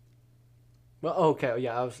 Well, okay,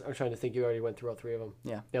 yeah, I was trying to think. You already went through all 3 of them.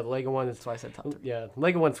 Yeah, the Lego one is. That's why I said top 3. Yeah, the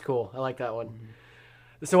Lego one's cool. I like that one.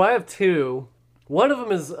 So I have 2. One of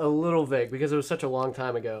them is a little vague because it was such a long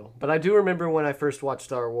time ago. But I do remember when I first watched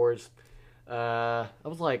Star Wars. I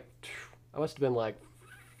must have been like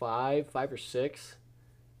 5 or 6,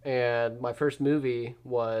 and my first movie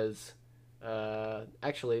was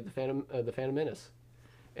actually the Phantom Menace,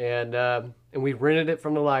 and we rented it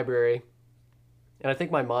from the library. And I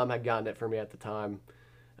think my mom had gotten it for me at the time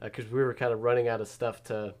because we were kind of running out of stuff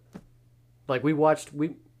to, like,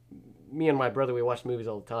 me and my brother, we watched movies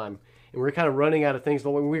all the time. And we were kind of running out of things,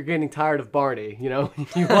 but when we were getting tired of Barney,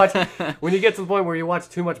 you watch, when you get to the point where you watch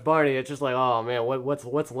too much Barney, it's just like, oh man,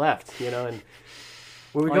 what's left, and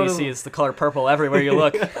when we all you see is the color purple everywhere you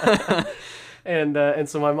look. and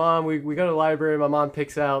so my mom, we go to the library, my mom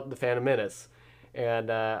picks out The Phantom Menace,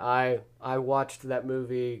 and I watched that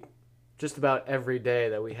movie just about every day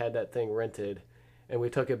that we had that thing rented, and we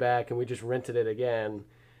took it back and we just rented it again.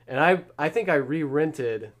 And I think I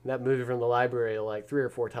re-rented that movie from the library like 3 or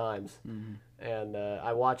 4 times, and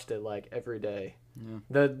I watched it like every day. Yeah.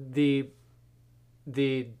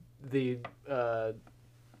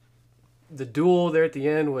 The duel there at the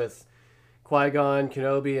end with Qui-Gon,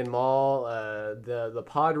 Kenobi, and Maul, the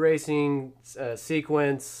pod racing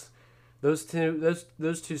sequence. Those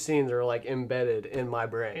two scenes are like embedded in my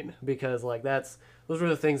brain because like those were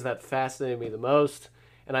the things that fascinated me the most.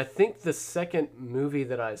 And I think the second movie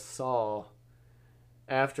that I saw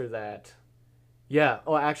after that,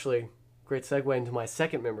 actually, great segue into my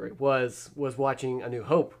second memory was watching A New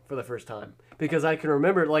Hope for the first time, because I can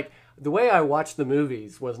remember like the way I watched the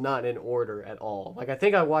movies was not in order at all. Like I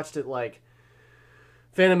think I watched it like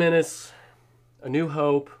Phantom Menace, A New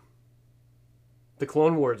Hope, the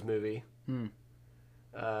Clone Wars movie.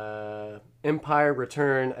 Empire,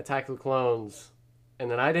 Return, Attack of the Clones, and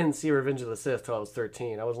then I didn't see Revenge of the Sith till I was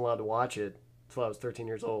 13. I wasn't allowed to watch it till I was 13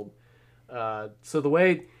 years old. So the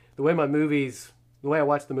way I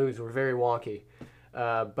watched the movies were very wonky.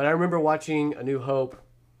 But I remember watching A New Hope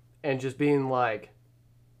and just being like,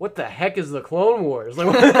 what the heck is the Clone Wars? Like,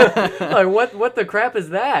 what the crap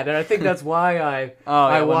is that? And I think that's why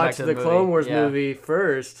I watched the Clone Wars movie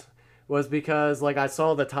first, was because like I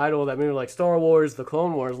saw the title of that movie, like Star Wars, the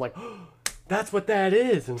Clone Wars, like, oh, that's what that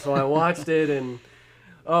is. And so I watched it, and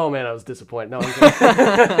oh man, I was disappointed. No, no,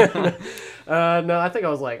 I think I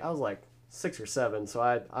was like 6 or 7, so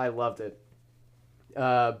I loved it.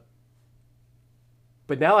 But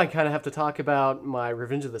now I kind of have to talk about my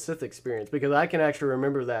Revenge of the Sith experience, because I can actually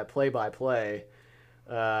remember that play by play.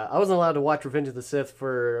 I wasn't allowed to watch Revenge of the Sith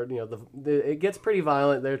for it gets pretty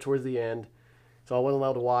violent there towards the end, so I wasn't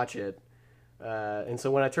allowed to watch it. And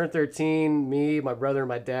so when I turned 13, me, my brother, and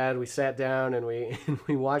my dad, we sat down and we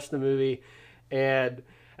watched the movie. And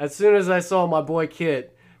as soon as I saw my boy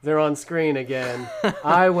Kit there on screen again,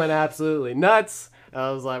 I went absolutely nuts.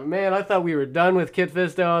 I was like, man, I thought we were done with Kit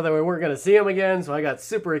Fisto, that we weren't going to see him again. So I got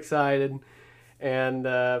super excited. And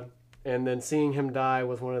then seeing him die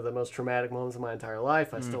was one of the most traumatic moments of my entire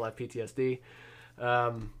life. I still have PTSD.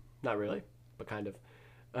 Not really, but kind of.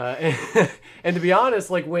 And to be honest,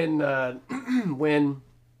 like when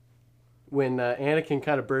Anakin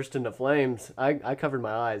kind of burst into flames, I covered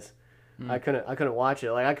my eyes. I couldn't watch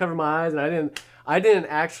it. Like I covered my eyes, and I didn't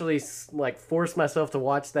actually like force myself to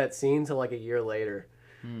watch that scene till like a year later.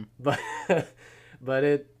 But I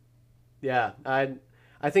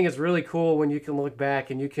think it's really cool when you can look back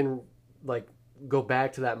and you can like go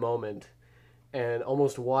back to that moment and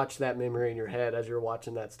almost watch that memory in your head as you're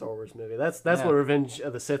watching that Star Wars movie. That's what Revenge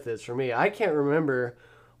of the Sith is for me. I can't remember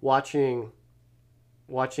watching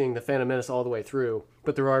The Phantom Menace all the way through,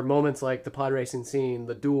 but there are moments like the pod racing scene,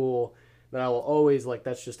 the duel, that I will always, like,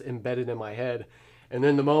 that's just embedded in my head. And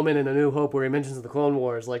then the moment in A New Hope where he mentions the Clone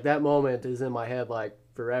Wars, like, that moment is in my head, like,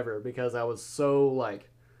 forever, because I was so, like,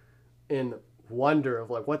 in wonder of,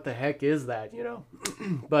 like, what the heck is that,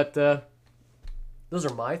 But those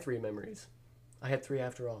are my 3 memories. I had 3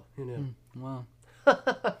 after all. Who knew? Wow.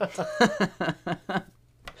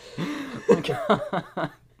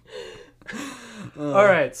 All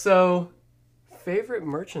right, so favorite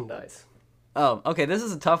merchandise. Oh, okay. This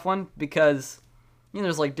is a tough one because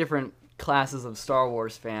there's like different classes of Star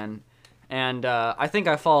Wars fan, And I think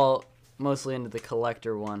I fall mostly into the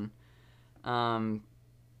collector one. I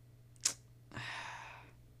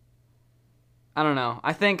don't know.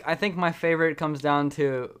 I think my favorite comes down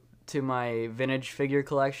to my vintage figure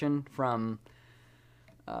collection from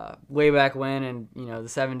way back when, in the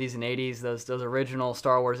 70s and 80s. Those original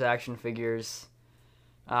Star Wars action figures.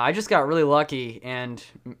 I just got really lucky, and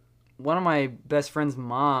one of my best friend's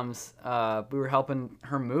moms, we were helping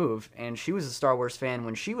her move, and she was a Star Wars fan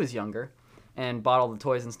when she was younger, and bought all the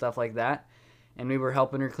toys and stuff like that. And we were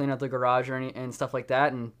helping her clean out the garage and stuff like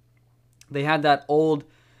that. And they had that old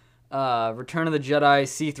Return of the Jedi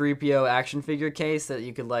C-3PO action figure case that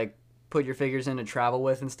you could like put your figures in to travel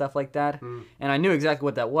with and stuff like that. And I knew exactly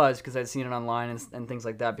what that was because I'd seen it online and things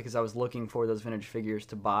like that, because I was looking for those vintage figures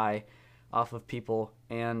to buy off of people.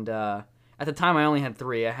 And at the time I only had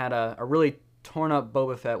 3. I had a really torn up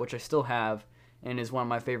Boba Fett, which I still have and is one of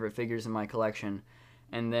my favorite figures in my collection.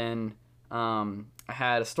 And then I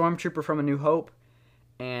had a Stormtrooper from A New Hope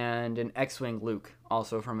and an X-Wing Luke,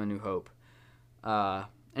 also from A New Hope.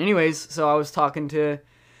 Anyways, so I was talking to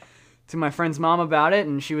my friend's mom about it,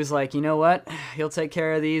 and she was like, you know what? He'll take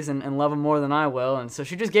care of these and love them more than I will. And so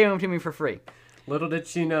she just gave them to me for free. Little did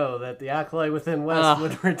she know that the acolyte within West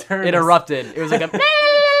would return. It erupted. It was like a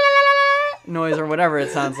noise or whatever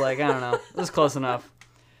it sounds like. I don't know. It was close enough.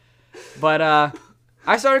 But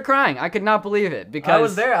I started crying. I could not believe it because I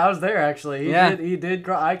was there actually. He did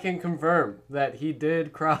cry. I can confirm that he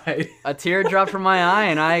did cry. A tear dropped from my eye,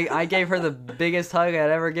 and I gave her the biggest hug I'd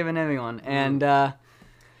ever given anyone. And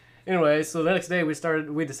anyway, so the next day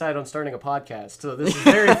we decided on starting a podcast. So this is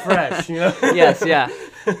very fresh, Yes, yeah.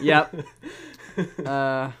 Yep. It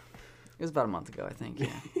was about a month ago, I think. Yeah.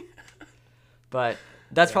 But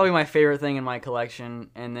that's probably my favorite thing in my collection.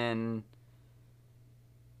 And then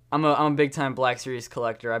I'm a big time Black Series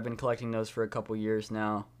collector. I've been collecting those for a couple years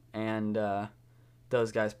now, and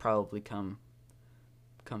those guys probably come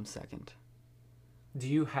second. Do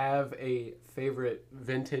you have a favorite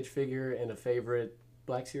vintage figure and a favorite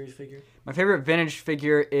Black Series figure? My favorite vintage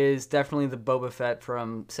figure is definitely the Boba Fett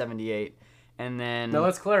from '78, and then now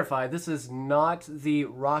let's clarify: this is not the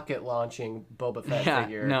rocket launching Boba Fett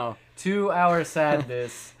figure. No. 2 hour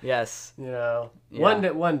sadness. Yes. Yeah. One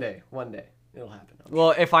day. It'll happen.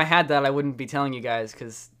 Well, if I had that, I wouldn't be telling you guys,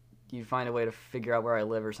 because you'd find a way to figure out where I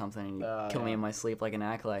live or something, and you'd kill me in my sleep like an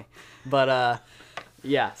acolyte. But,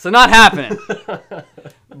 yeah, so not happening.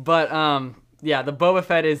 But, yeah, the Boba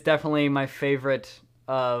Fett is definitely my favorite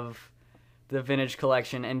of the vintage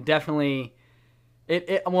collection, and definitely,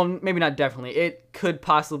 well, maybe not definitely, it could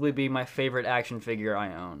possibly be my favorite action figure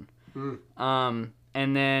I own.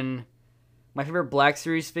 And then my favorite Black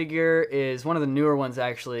Series figure is one of the newer ones,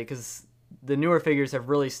 actually, because the newer figures have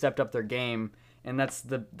really stepped up their game, and that's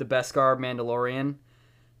the Beskar Mandalorian.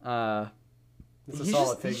 It's a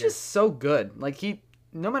solid figure. He's just so good. Like,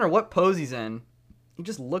 no matter what pose he's in, he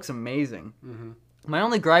just looks amazing. Mm-hmm. My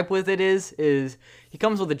only gripe with it is he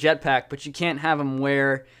comes with a jetpack, but you can't have him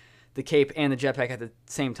wear the cape and the jetpack at the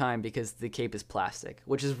same time because the cape is plastic,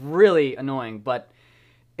 which is really annoying, but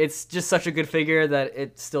it's just such a good figure that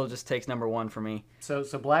it still just takes number 1 for me. So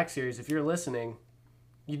Black Series, if you're listening,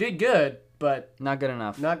 you did good, but not good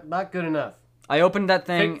enough. Not good enough. I opened that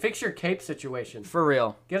thing. Fix your cape situation. For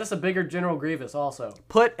real. Get us a bigger General Grievous also.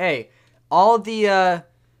 Put all the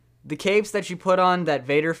capes that you put on that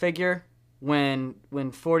Vader figure when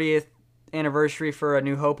 40th anniversary for A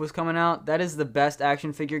New Hope was coming out, that is the best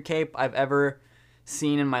action figure cape I've ever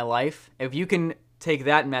seen in my life. If you can take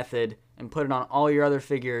that method and put it on all your other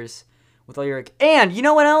figures with all your... And you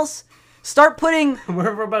know what else? Start putting...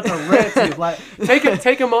 we're about to rant.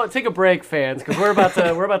 Take a break, fans, because we're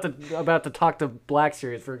about to talk to Black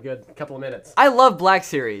Series for a good couple of minutes. I love Black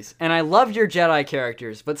Series, and I love your Jedi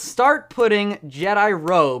characters, but start putting Jedi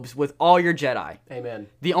robes with all your Jedi. Amen.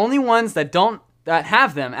 The only ones that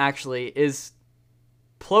have them, actually, is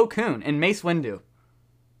Plo Koon and Mace Windu.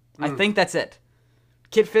 I think that's it.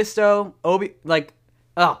 Kit Fisto,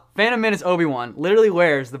 Phantom Menace Obi-Wan literally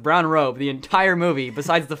wears the brown robe the entire movie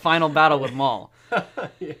besides the final battle with Maul.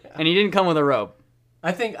 Yeah. And he didn't come with a robe.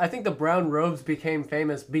 I think the brown robes became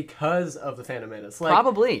famous because of the Phantom Menace.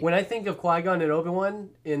 Probably. When I think of Qui-Gon and Obi-Wan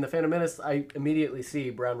in the Phantom Menace, I immediately see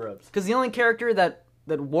brown robes. Because the only character that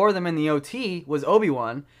wore them in the OT was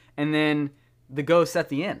Obi-Wan, and then the ghosts at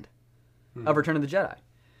the end of Return of the Jedi.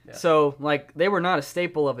 Yeah. So, they were not a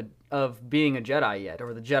staple of being a Jedi yet,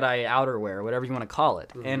 or the Jedi outerwear, whatever you want to call it.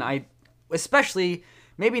 Mm-hmm. And I, especially,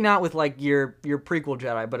 maybe not with your prequel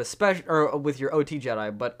Jedi, but or with your OT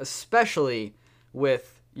Jedi, but especially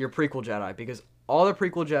with your prequel Jedi, because all the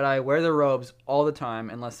prequel Jedi wear their robes all the time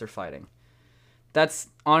unless they're fighting. That's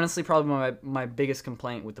honestly probably my biggest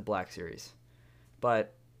complaint with the Black Series.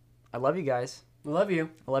 But I love you guys. I love you.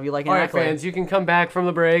 I love you like an All right, accolade. fans, you can come back from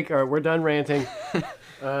the break, or we're done ranting.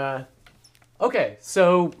 Okay,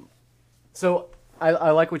 so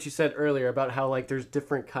I like what you said earlier about how like there's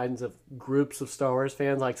different kinds of groups of Star Wars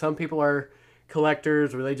fans. Like some people are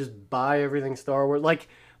collectors, or they just buy everything Star Wars. Like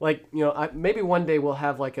you know, maybe one day we'll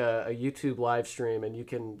have like a YouTube live stream, and you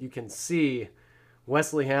can see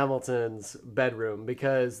Wesley Hamilton's bedroom,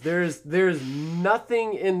 because there's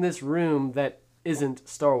nothing in this room that isn't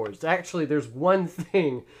Star Wars. Actually, there's one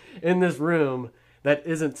thing in this room that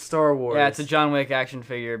isn't Star Wars. Yeah, it's a John Wick action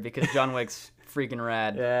figure, because John Wick's freaking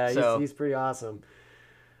rad. Yeah, he's pretty awesome.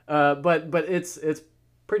 But it's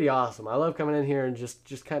pretty awesome. I love coming in here and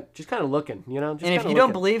just kind of looking, you know. Just and if you looking.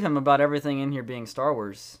 don't believe him about everything in here being Star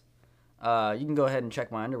Wars, you can go ahead and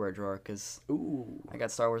check my underwear drawer, because I got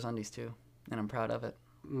Star Wars undies too, and I'm proud of it.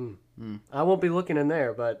 I won't be looking in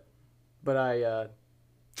there, but I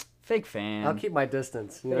Fake fan. I'll keep my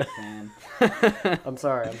distance. You know? Fake fan. I'm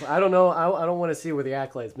sorry. I don't know. I don't want to see where the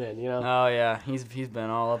accolades been. You know. Oh yeah, he's been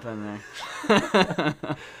all up in there.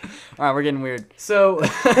 All right, we're getting weird. So,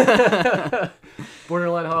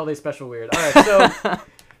 borderline holiday special weird. All right,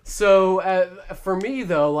 so for me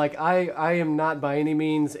though, like I am not by any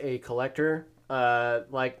means a collector.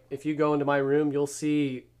 Like if you go into my room, you'll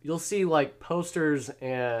see like posters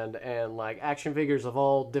and like action figures of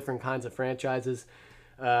all different kinds of franchises.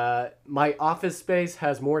 My office space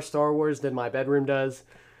has more Star Wars than my bedroom does.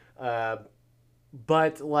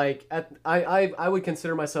 But like I would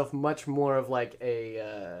consider myself much more of like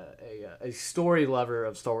a story lover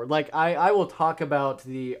of Star Wars. Like I will talk about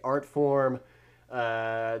the art form,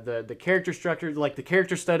 the character structure, like the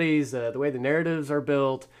character studies, the way the narratives are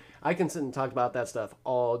built. I can sit and talk about that stuff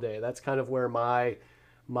all day. That's kind of where my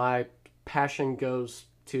passion goes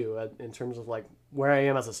to, in terms of like where I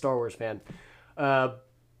am as a Star Wars fan.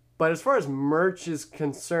 But as far as merch is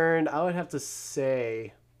concerned, I would have to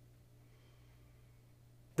say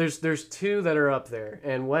there's two that are up there,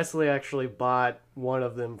 and Wesley actually bought one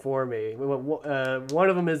of them for me. One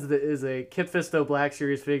of them is a Kit Fisto Black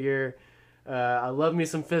Series figure. I love me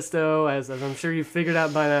some Fisto, as I'm sure you've figured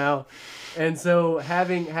out by now, and so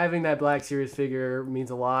having that Black Series figure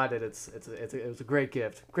means a lot, and it was a great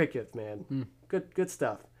gift, man. Good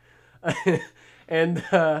stuff, and.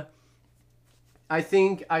 I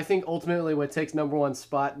think ultimately what takes number one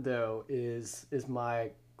spot though is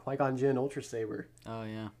my Qui-Gon Jinn Ultra Saber. Oh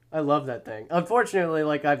yeah, I love that thing. Unfortunately,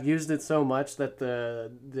 like I've used it so much that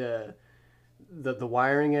the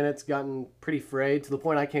wiring in it's gotten pretty frayed to the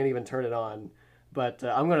point I can't even turn it on. But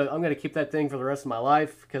I'm gonna keep that thing for the rest of my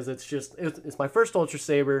life, because it's my first Ultra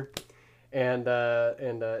Saber, and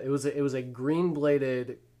it was a green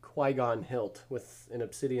bladed Qui-Gon hilt with an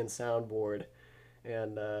obsidian soundboard,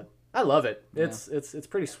 and I love it. Yeah. It's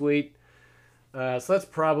pretty sweet. So that's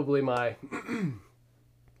probably my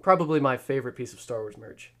favorite piece of Star Wars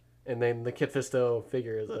merch. And then the Kit Fisto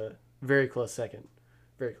figure is a very close second.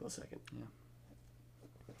 Very close second. Yeah.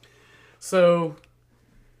 So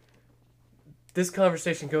this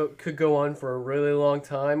conversation could go on for a really long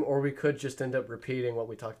time, or we could just end up repeating what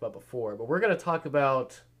we talked about before. But we're going to talk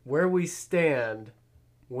about where we stand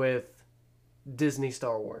with Disney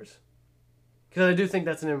Star Wars. Because I do think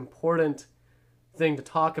that's an important thing to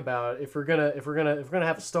talk about. If we're gonna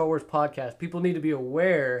have a Star Wars podcast, people need to be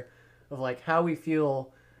aware of like how we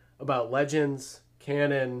feel about Legends,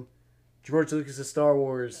 canon, George Lucas's Star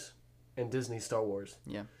Wars, and Disney Star Wars.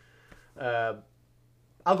 Yeah.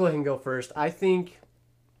 I'll go ahead and go first. I think,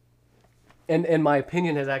 and my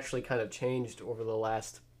opinion has actually kind of changed over the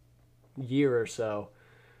last year or so.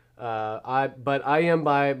 But I am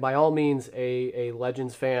by all means a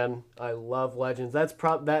Legends fan. I love Legends. That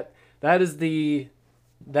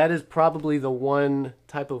is probably the one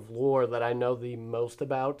type of lore that I know the most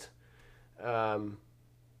about.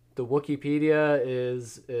 The Wikipedia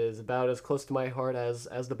is about as close to my heart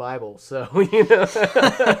as the Bible. So you know,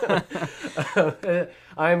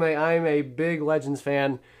 I'm a big Legends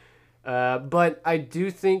fan. But I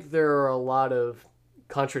do think there are a lot of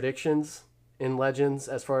contradictions in Legends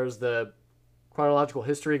as far as the chronological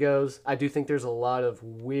history goes. I do think there's a lot of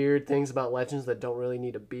weird things about Legends that don't really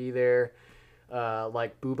need to be there.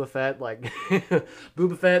 Like Boba Fett,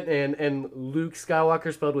 Boba Fett and Luke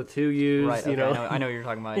Skywalker spelled with two U's. Right. You Okay, know, I know what you're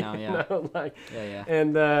talking about now. Yeah. Yeah.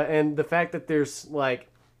 And the fact that there's like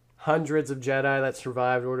hundreds of Jedi that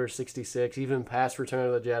survived Order 66, even past Return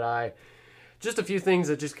of the Jedi. Just a few things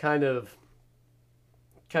that just kind of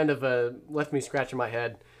left me scratching my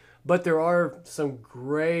head. But there are some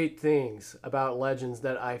great things about Legends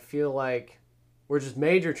that I feel like were just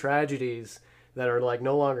major tragedies that are like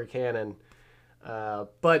no longer canon.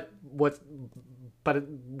 But with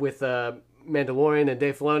Mandalorian and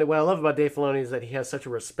Dave Filoni, what I love about Dave Filoni is that he has such a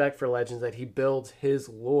respect for Legends that he builds his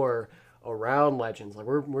lore around Legends. Like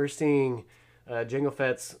we're seeing Jango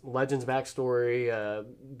Fett's Legends backstory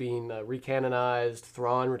being recanonized,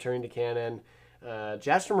 Thrawn returning to canon.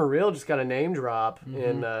 Jasper Moreel just got a name drop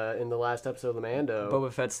in the last episode of the Mando.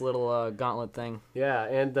 Boba Fett's little gauntlet thing. Yeah,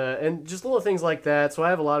 and just little things like that. So I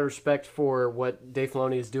have a lot of respect for what Dave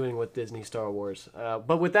Filoni is doing with Disney Star Wars.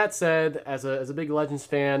 But with that said, as a big Legends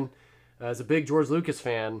fan, as a big George Lucas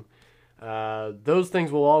fan, those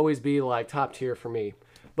things will always be like top tier for me.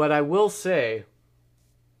 But I will say,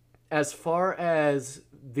 as far as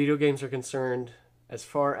video games are concerned, as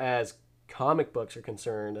far as comic books are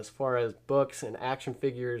concerned, as far as books and action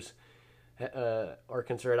figures are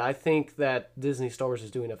concerned, I think that Disney Star Wars is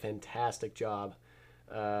doing a fantastic job.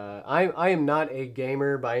 I am not a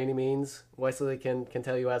gamer by any means. Wesley can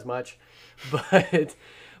tell you as much,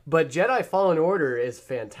 but Jedi Fallen Order is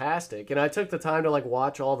fantastic, and I took the time to like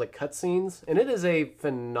watch all the cutscenes, and it is a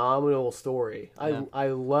phenomenal story. Yeah. I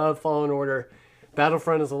love Fallen Order.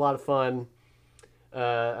 Battlefront is a lot of fun.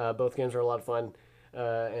 Both games are a lot of fun.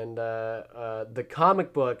 And the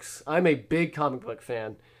comic books, I'm a big comic book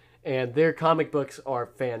fan, and their comic books are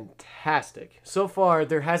fantastic. So far,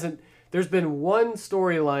 there's been one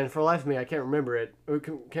storyline for the life of me, I can't remember it, or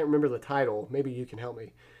can't remember the title, maybe you can help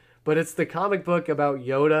me, but it's the comic book about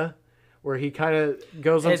Yoda, where he kind of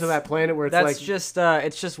goes onto that planet where it's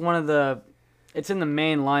just one of the, it's in the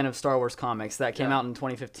main line of Star Wars comics that came out in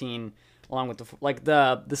 2015, along with the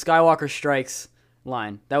Skywalker Strikes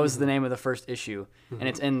line. That was the name of the first issue, and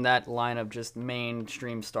it's in that line of just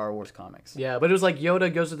mainstream Star Wars comics. Yeah, but it was like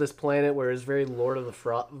Yoda goes to this planet where it's very Lord of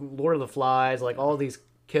the Flies, like all these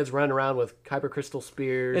kids running around with kyber crystal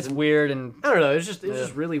spears. It's weird, and I don't know, it's just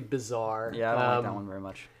really bizarre. Yeah, I don't like that one very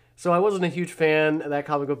much. So I wasn't a huge fan of that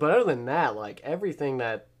comic book, but other than that, like everything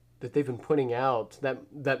that they've been putting out,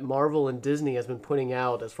 that Marvel and Disney has been putting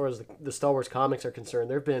out as far as the Star Wars comics are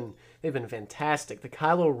concerned, they've been fantastic. The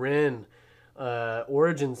Kylo Ren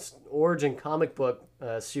origin comic book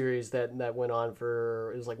series that went on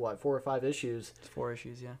for, it was like what, 4 or 5 issues? It's 4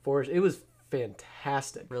 issues, yeah. It was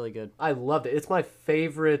fantastic. Really good. I loved it. It's my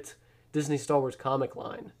favorite Disney Star Wars comic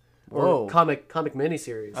line. Or Whoa. comic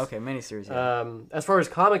miniseries. Okay, miniseries, yeah. As far as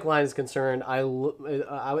comic line is concerned,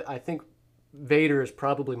 I think Vader is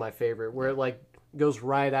probably my favorite, where it like goes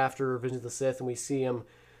right after Revenge of the Sith, and we see him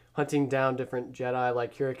hunting down different Jedi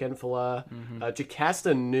like Kira Kenfala.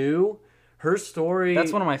 Jocasta Nu, her story...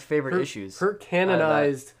 That's one of my favorite issues. Her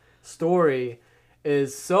canonized story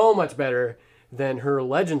is so much better than her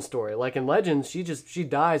Legend story. Like in Legends, she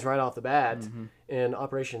dies right off the bat in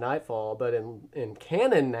Operation Nightfall, but in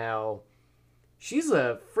canon now, she's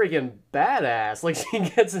a freaking badass. Like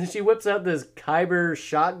she whips out this Kyber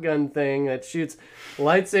shotgun thing that shoots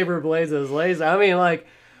lightsaber blades as lasers. I mean, like,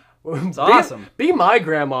 it's awesome. Be my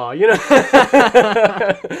grandma, you know.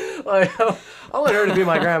 Like, I want her to be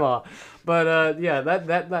my grandma. But yeah,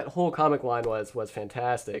 that whole comic line was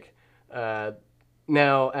fantastic.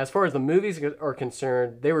 Now, as far as the movies are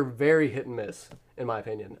concerned, they were very hit and miss, in my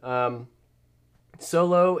opinion.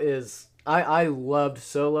 Solo is... I loved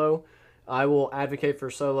Solo. I will advocate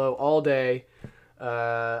for Solo all day.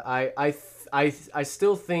 I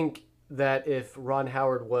still think that if Ron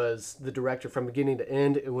Howard was the director from beginning to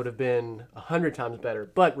end, it would have been 100 times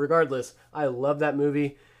better. But regardless, I love that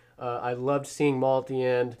movie. I loved seeing Maul at the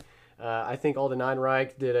end. I think Alden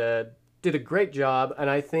Ehrenreich did a great job, and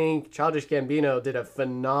I think Childish Gambino did a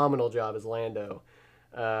phenomenal job as Lando.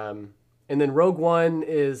 And then Rogue One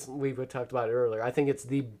is, we talked about it earlier, I think it's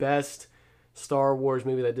the best Star Wars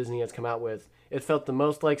movie that Disney has come out with. It felt the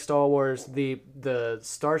most like Star Wars. The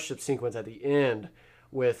starship sequence at the end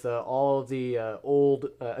with all of the old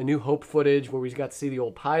A New Hope footage where we got to see the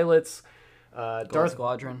old pilots. Darth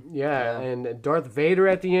Squadron. Yeah, and Darth Vader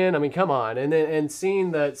at the end. I mean, come on. And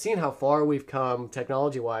seeing how far we've come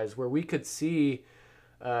technology-wise, where we could see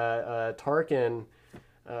Tarkin...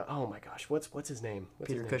 oh my gosh, what's his name?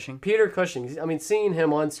 Peter Cushing. Peter Cushing. I mean, seeing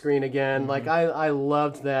him on screen again, like I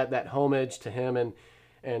loved that homage to him and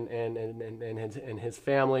his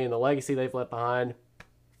family and the legacy they've left behind.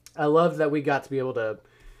 I loved that we got to be able to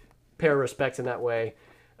pay our respects in that way.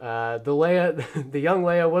 The young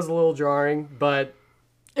Leia was a little jarring, but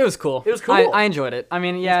it was cool. It was cool. I enjoyed it. I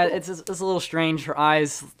mean, yeah, it's a little strange. Her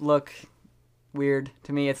eyes look weird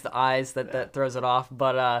to me. It's the eyes that throws it off,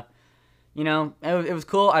 but. You know, it was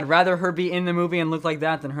cool. I'd rather her be in the movie and look like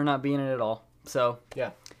that than her not be in it at all. So,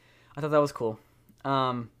 yeah. I thought that was cool.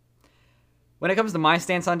 When it comes to my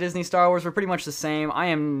stance on Disney Star Wars, we're pretty much the same. I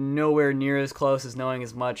am nowhere near as close as knowing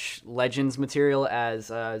as much Legends material as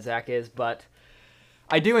Zach is, but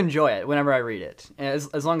I do enjoy it whenever I read it,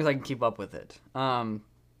 as long as I can keep up with it.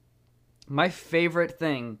 My favorite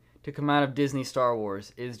thing to come out of Disney Star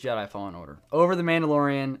Wars is Jedi Fallen Order. Over The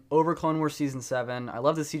Mandalorian, over Clone Wars Season 7. I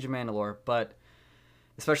love the Siege of Mandalore, but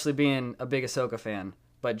especially being a big Ahsoka fan.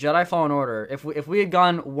 But Jedi Fallen Order, if we had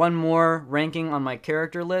gone one more ranking on my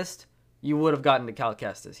character list, you would have gotten to Cal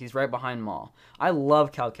Kestis. He's right behind Maul. I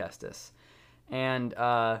love Cal Kestis. And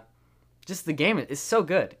just the game is so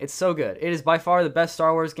good. It's so good. It is by far the best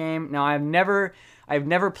Star Wars game. Now, I've never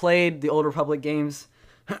played the Old Republic games,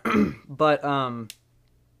 but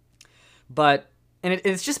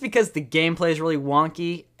it's just because the gameplay is really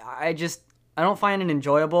wonky. I don't find it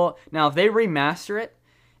enjoyable. Now, if they remaster it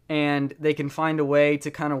and they can find a way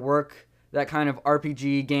to kind of work that kind of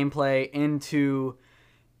RPG gameplay into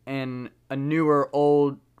a newer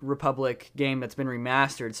Old Republic game that's been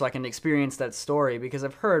remastered, so I can experience that story, because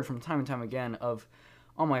I've heard from time and time again of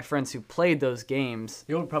all my friends who played those games.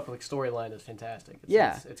 The Old Republic storyline is fantastic.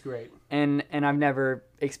 It's great. And I've never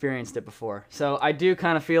experienced it before. So I do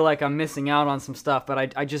kind of feel like I'm missing out on some stuff, but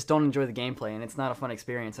I just don't enjoy the gameplay, and it's not a fun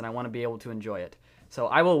experience, and I want to be able to enjoy it. So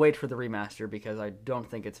I will wait for the remaster, because I don't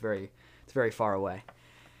think it's very far away.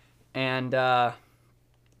 And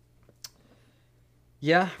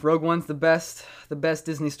yeah, Rogue One's the best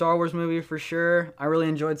Disney Star Wars movie for sure. I really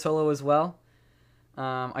enjoyed Solo as well.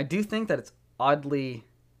 I do think that it's oddly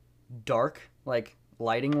dark, like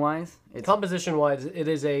lighting wise. Composition wise, it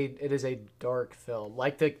is a dark film.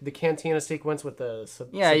 Like the cantina sequence with the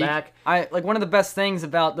sabacc. I like, one of the best things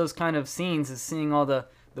about those kind of scenes is seeing all the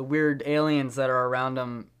weird aliens that are around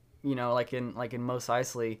them. You know, like in Mos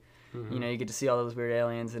Eisley, you know, you get to see all those weird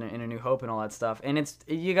aliens in A New Hope and all that stuff. And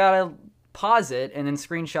you gotta pause it and then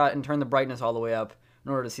screenshot and turn the brightness all the way up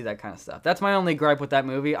in order to see that kind of stuff. That's my only gripe with that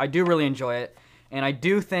movie. I do really enjoy it, and I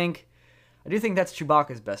do think that's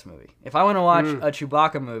Chewbacca's best movie. If I want to watch a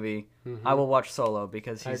Chewbacca movie, I will watch Solo,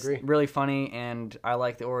 because he's really funny, and I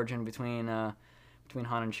like the origin between Han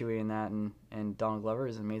and Chewie and that, and Donald Glover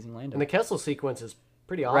is an amazing Lando. And the Kessel sequence is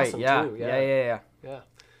pretty awesome too. Yeah.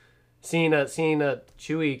 Seeing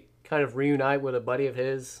Chewie kind of reunite with a buddy of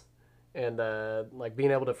his, and like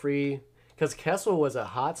being able to free. Because Kessel was a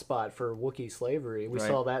hotspot for Wookiee slavery. We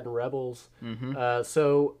saw that in Rebels.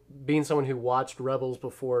 So being someone who watched Rebels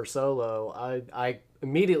before Solo, I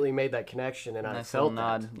immediately made that connection, and I felt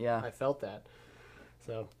that. Yeah, I felt that.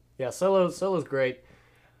 So yeah, Solo's great.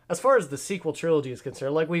 As far as the sequel trilogy is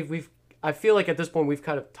concerned, like I feel like at this point we've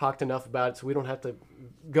kind of talked enough about it, so we don't have to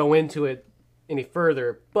go into it any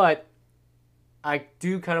further. But I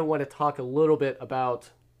do kind of want to talk a little bit about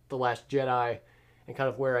The Last Jedi and kind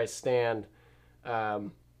of where I stand.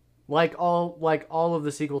 Like all of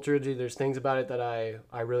the sequel trilogy, there's things about it that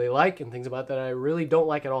I really like, and things about it that I really don't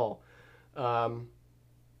like at all.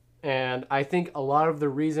 And I think a lot of the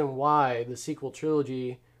reason why the sequel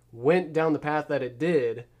trilogy went down the path that it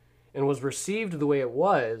did and was received the way it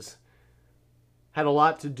was had a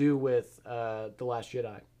lot to do with The Last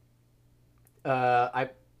Jedi.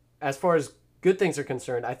 As far as good things are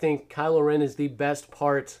concerned, I think Kylo Ren is the best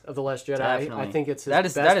part of The Last Jedi. Definitely. I think it's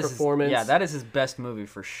his best performance. That is his best movie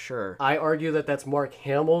for sure. I argue that that's Mark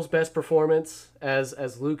Hamill's best performance as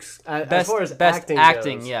Luke's. As far as acting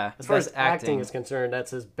goes, as far as acting is concerned,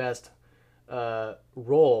 that's his best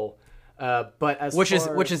role. But which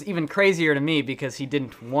is even crazier to me, because he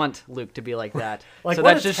didn't want Luke to be like that. Like, so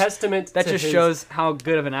what that's a testament. That just shows how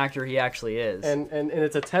good of an actor he actually is. And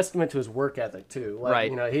it's a testament to his work ethic too. Like,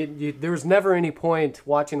 right. You know, there was never any point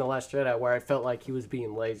watching The Last Jedi where I felt like he was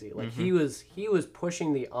being lazy. Like he was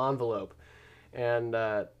pushing the envelope. And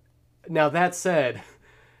now that said,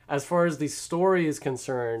 as far as the story is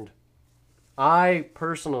concerned, I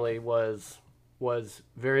personally was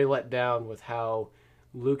very let down with how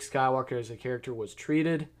Luke Skywalker as a character was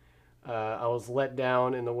treated. I was let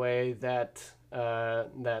down in the way that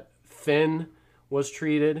Finn was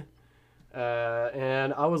treated.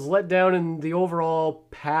 And I was let down in the overall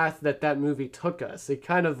path that movie took us. It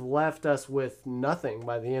kind of left us with nothing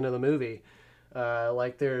by the end of the movie.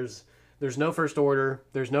 Like there's no First Order,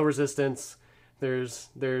 there's no Resistance, there's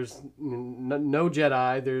no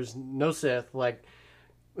Jedi, there's no Sith. Like,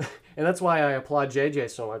 and that's why I applaud JJ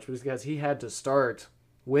so much, because he had to start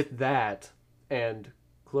with that and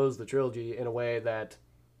close the trilogy in a way that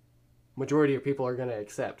majority of people are going to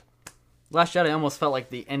accept. Last Jedi almost felt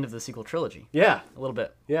like the end of the sequel trilogy. Yeah, a little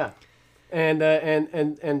bit. Yeah,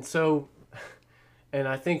 and so, and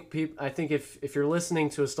I think if you're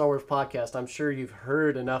listening to a Star Wars podcast, I'm sure you've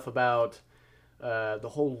heard enough about the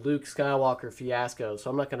whole Luke Skywalker fiasco. So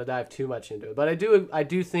I'm not going to dive too much into it, but I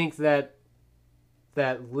do think that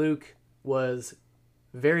Luke was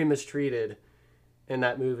very mistreated in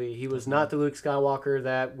that movie. He was not the Luke Skywalker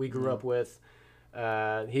that we grew up with.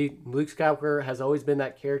 Luke Skywalker has always been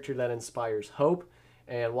that character that inspires hope.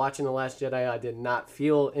 And watching The Last Jedi, I did not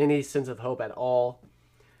feel any sense of hope at all.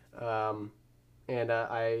 But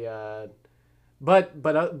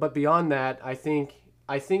beyond that, I think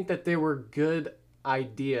that there were good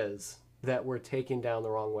ideas that were taken down the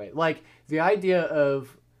wrong way. Like the idea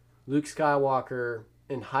of Luke Skywalker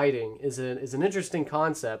in hiding is an interesting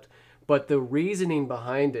concept, but the reasoning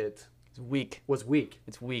behind it was weak.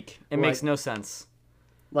 It's weak. It makes no sense.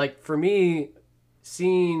 Like for me,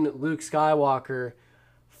 seeing Luke Skywalker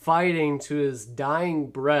fighting to his dying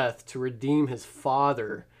breath to redeem his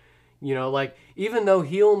father, like even though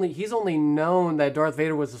he's only known that Darth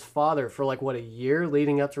Vader was his father for like what, a year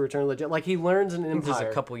leading up to Return of the Jedi. Like he learns an empire. It's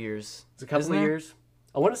a couple years. It's a couple of years.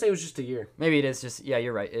 I want to say it was just a year. Maybe it is just, yeah,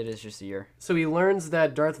 you're right. It is just a year. So he learns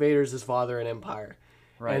that Darth Vader is his father in Empire.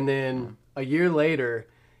 Right. And then a year later,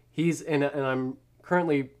 and I'm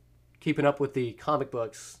currently keeping up with the comic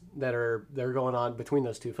books that are going on between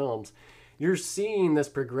those two films. You're seeing this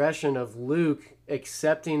progression of Luke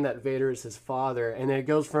accepting that Vader is his father. And it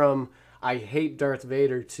goes from, I hate Darth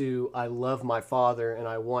Vader, to I love my father and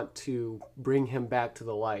I want to bring him back to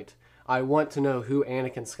the light. I want to know who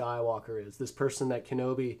Anakin Skywalker is, this person that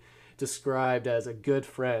Kenobi described as a good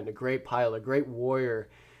friend, a great pilot, a great warrior,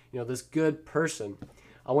 this good person.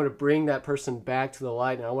 I want to bring that person back to the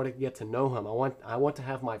light, and I want to get to know him. I want to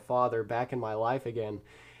have my father back in my life again.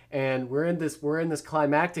 And we're in this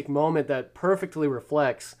climactic moment that perfectly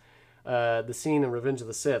reflects the scene in Revenge of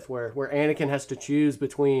the Sith, where Anakin has to choose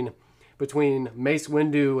between Mace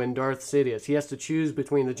Windu and Darth Sidious. He has to choose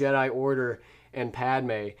between the Jedi Order and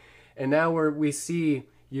Padme. And now we see,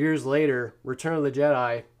 years later, Return of the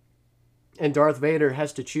Jedi, and Darth Vader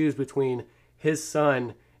has to choose between his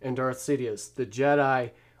son and Darth Sidious, the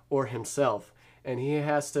Jedi or himself. And he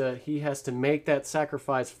has to make that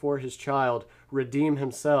sacrifice for his child, redeem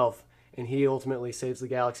himself, and he ultimately saves the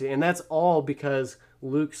galaxy. And that's all because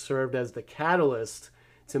Luke served as the catalyst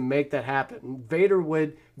to make that happen.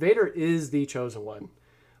 Vader is the chosen one,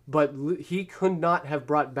 but he could not have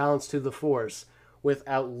brought balance to the Force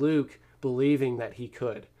without Luke believing that he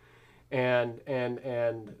could. And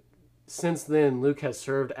since then, Luke has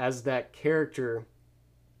served as that character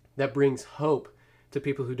that brings hope to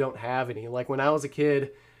people who don't have any. Like when I was a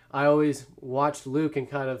kid, I always watched Luke and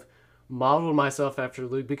kind of modeled myself after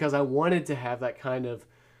Luke because I wanted to have that kind of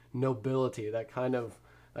nobility, that kind of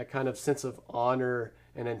sense of honor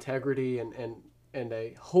and integrity and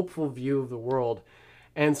a hopeful view of the world.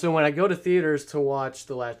 And so when I go to theaters to watch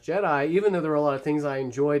The Last Jedi, even though there were a lot of things I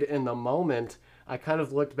enjoyed in the moment, I kind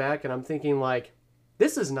of looked back and I'm thinking like,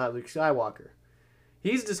 this is not Luke Skywalker.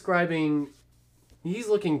 He's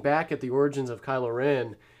looking back at the origins of Kylo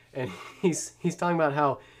Ren, and he's talking about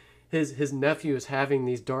how his nephew is having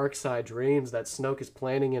these dark side dreams that Snoke is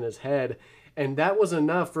planting in his head. And that was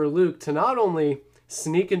enough for Luke to not only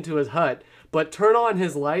sneak into his hut, but turn on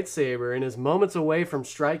his lightsaber in his moments away from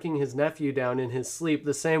striking his nephew down in his sleep,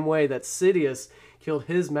 the same way that Sidious killed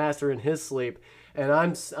his master in his sleep. And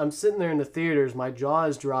I'm sitting there in the theaters, my jaw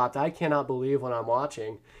is dropped. I cannot believe what I'm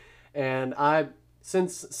watching. And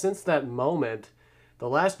since that moment, The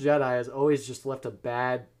Last Jedi has always just left a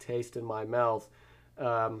bad taste in my mouth.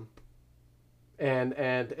 And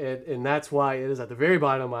that's why it is at the very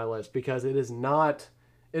bottom of my list, because it is not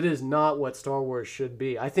what Star Wars should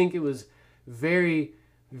be. I think it was very,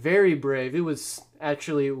 very brave. It was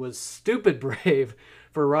stupid brave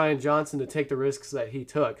for Rian Johnson to take the risks that he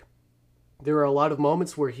took. There were a lot of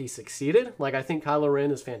moments where he succeeded. Like, I think Kylo Ren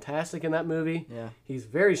is fantastic in that movie. Yeah. He's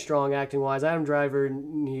very strong acting-wise. Adam Driver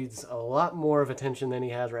needs a lot more of attention than he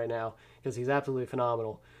has right now because he's absolutely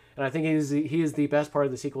phenomenal. And I think he is the best part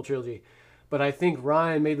of the sequel trilogy. But I think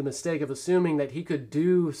Ryan made the mistake of assuming that he could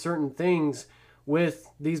do certain things with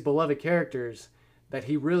these beloved characters that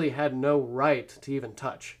he really had no right to even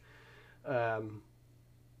touch.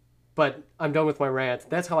 But I'm done with my rant.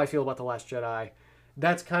 That's how I feel about The Last Jedi.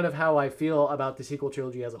 That's kind of how I feel about the sequel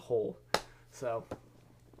trilogy as a whole. So,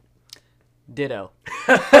 ditto.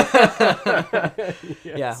 Yes.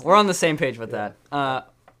 Yeah, we're on the same page with that.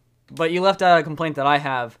 But you left out a complaint that I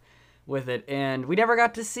have with it, and we never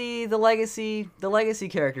got to see the legacy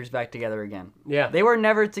characters back together again. Yeah, they were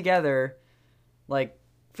never together, like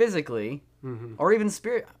physically, or even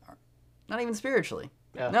not even spiritually.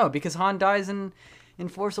 Yeah. No, because Han dies in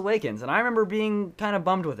Force Awakens, and I remember being kind of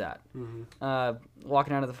bummed with that.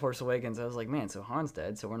 Walking out of the Force Awakens, I was like, man, so Han's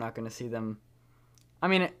dead, so we're not going to see them I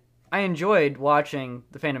mean, I enjoyed watching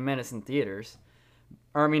The Phantom Menace in theaters,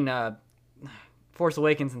 or I mean, Force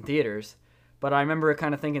Awakens in theaters. But I remember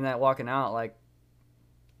kind of thinking that walking out, like,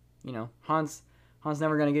 Han's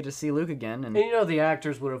never gonna get to see Luke again, And you know, the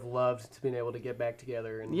actors would have loved to been able to get back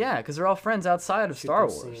together and yeah, because they're all friends outside of Star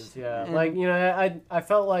Wars. scenes. Yeah, And, like I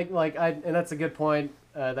felt like and that's a good point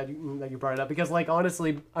that you brought it up, because like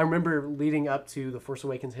honestly, I remember leading up to The Force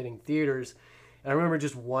Awakens hitting theaters, and I remember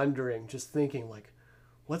just wondering, just thinking like,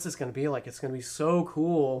 what's this gonna be like? It's gonna be so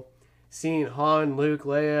cool seeing Han, Luke,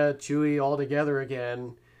 Leia, Chewie all together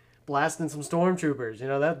again, blasting some stormtroopers.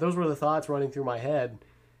 Those were the thoughts running through my head.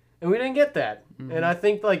 And we didn't get that. Mm-hmm. And I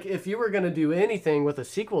think, like, if you were going to do anything with a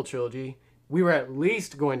sequel trilogy, we were at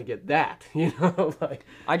least going to get that, like...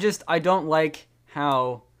 I don't like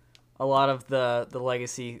how a lot of the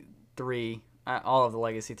Legacy 3, all of the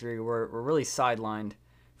Legacy 3 were really sidelined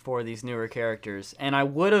for these newer characters. And I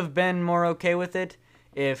would have been more okay with it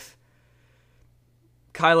if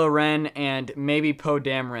Kylo Ren and maybe Poe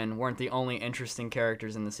Dameron weren't the only interesting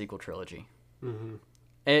characters in the sequel trilogy. Mm-hmm.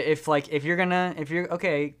 If you're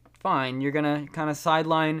okay, fine, you're gonna kind of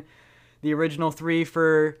sideline the original 3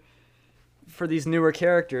 for these newer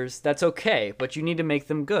characters. That's okay, but you need to make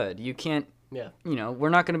them good. You can't. Yeah. We're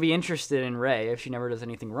not gonna be interested in Rey if she never does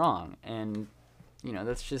anything wrong, and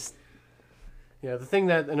that's just. Yeah,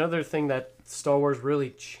 another thing that Star Wars really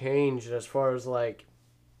changed as far as like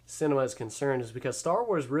cinema is concerned is because Star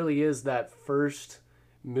Wars really is that first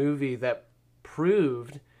movie that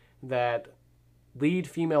proved that lead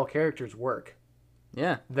female characters work.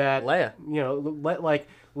 Yeah, that Leia. Like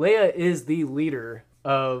Leia is the leader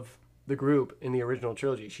of the group in the original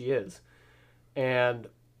trilogy. She is, and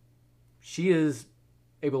she is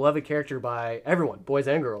a beloved character by everyone, boys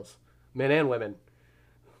and girls, men and women.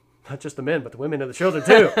 Not just the men, but the women and the children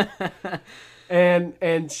too.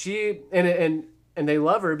 and she and they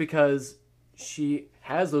love her because she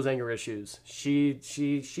has those anger issues. She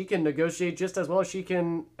can negotiate just as well as she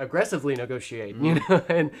can aggressively negotiate.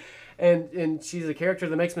 And she's a character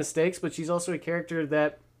that makes mistakes, but she's also a character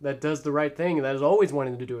that does the right thing and that is always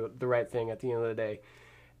wanting to do the right thing at the end of the day.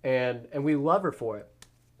 And we love her for it.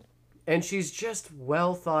 And she's just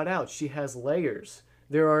well thought out. She has layers.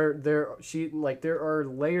 There are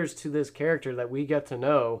layers to this character that we get to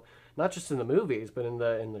know, not just in the movies, but in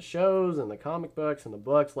the shows and the comic books and the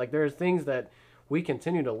books. Like, there are things that we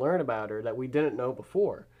continue to learn about her that we didn't know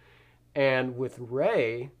before. And with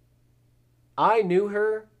Rey, I knew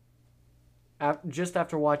her just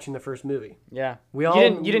after watching the first movie. Yeah. You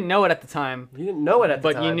didn't know it at the time. You didn't know it at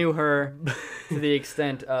the time. But you knew her to the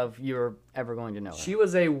extent of you were ever going to know her. She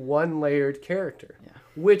was a one-layered character, yeah,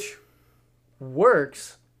 which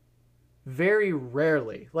works very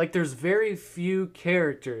rarely. Like, there's very few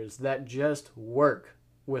characters that just work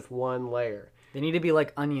with one layer. They need to be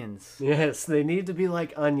like onions. Yes, they need to be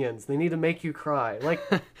like onions. They need to make you cry. Like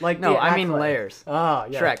no, I mean layers. Ah,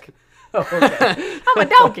 yeah. Shrek. Oh, okay. I'm a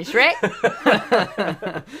donkey, Shrek.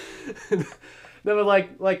 No, but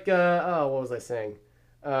what was I saying?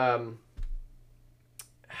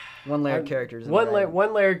 One-layered characters.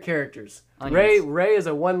 One-layered characters. Rey is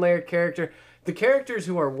a one-layered character. The characters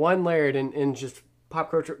who are one-layered in just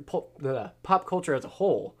pop culture as a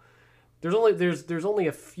whole, there's only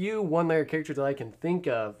a few one-layered characters that I can think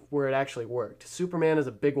of where it actually worked. Superman is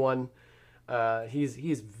a big one.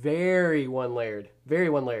 He's very one-layered,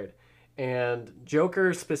 and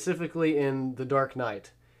Joker specifically in The Dark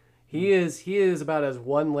Knight, he is about as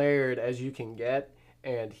one-layered as you can get,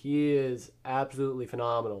 and he is absolutely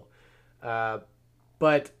phenomenal.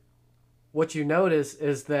 But what you notice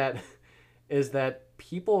is that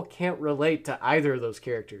people can't relate to either of those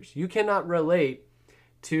characters. You cannot relate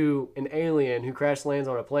to an alien who crash lands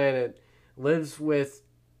on a planet, lives with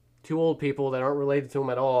two old people that aren't related to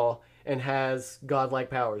him at all, and has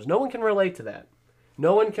godlike powers. No one can relate to that.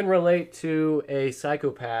 No one can relate to a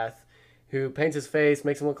psychopath who paints his face,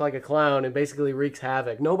 makes him look like a clown, and basically wreaks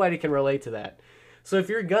havoc. Nobody can relate to that. So if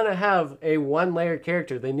you're going to have a one-layered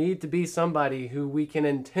character, they need to be somebody who we can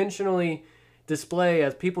intentionally display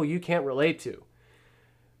as people you can't relate to.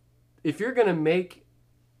 If you're going to make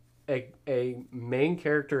a main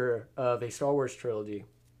character of a Star Wars trilogy,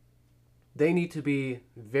 they need to be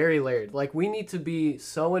very layered. Like, we need to be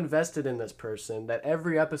so invested in this person that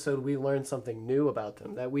every episode we learn something new about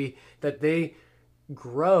them, that they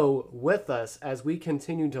grow with us as we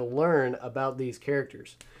continue to learn about these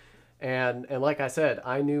characters. And like I said,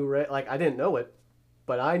 I knew Rey, like, I didn't know it,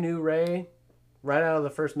 but I knew Rey right out of the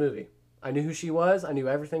first movie. I knew who she was. I knew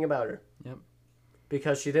everything about her. Yep.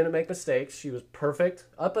 Because she didn't make mistakes. She was perfect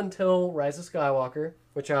up until Rise of Skywalker,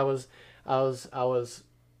 which I was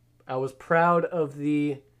proud of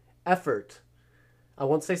the effort. I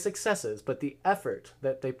won't say successes, but the effort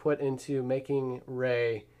that they put into making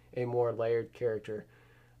Rey a more layered character.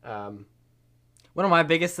 One of my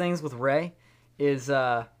biggest things with Rey is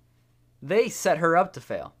they set her up to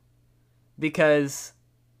fail, because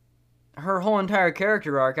her whole entire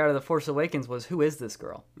character arc out of The Force Awakens was, who is this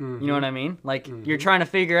girl? You know what I mean? Like, you're trying to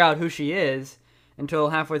figure out who she is until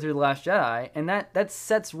halfway through The Last Jedi, and that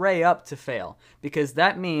sets Rey up to fail, because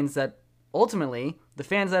that means that ultimately the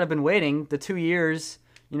fans that have been waiting the 2 years,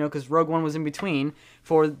 you know, because Rogue One was in between,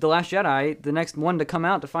 for The Last Jedi, the next one to come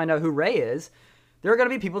out to find out who Rey is, there are going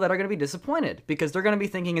to be people that are going to be disappointed, because they're going to be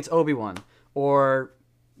thinking it's Obi-Wan or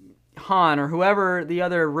Han or whoever the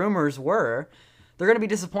other rumors were. They're going to be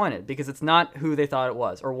disappointed because it's not who they thought it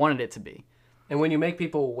was or wanted it to be. And when you make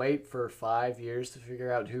people wait for 5 years to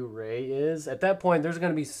figure out who Rey is, at that point, there's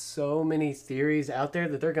going to be so many theories out there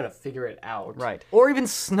that they're going to figure it out. Right. Or even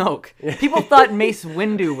Snoke. People thought Mace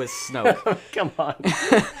Windu was Snoke. Come on.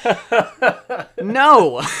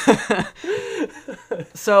 No.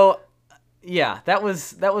 So, yeah, that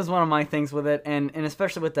was one of my things with it, and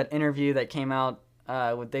especially with that interview that came out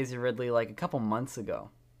with Daisy Ridley like a couple months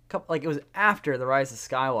ago. Like, it was after The Rise of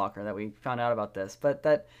Skywalker that we found out about this, but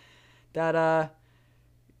that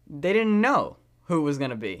they didn't know who it was going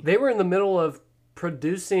to be. They were in the middle of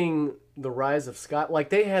producing The Rise of Skywalker. Like,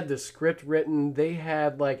 they had the script written. They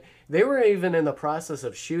were even in the process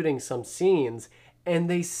of shooting some scenes, and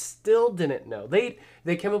they still didn't know. They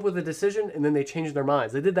came up with a decision, and then they changed their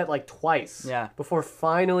minds. They did that like twice. Yeah. Before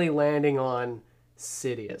finally landing on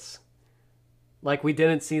Sidious. Like, we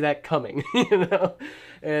didn't see that coming, you know?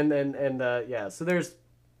 And yeah, so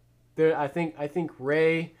I think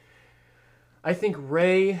Rey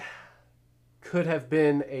could have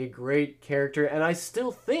been a great character, and I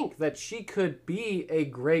still think that she could be a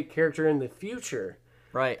great character in the future.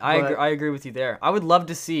 Right. I agree with you there. I would love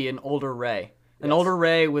to see an older Rey. An older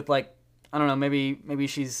Rey with, like, I don't know, maybe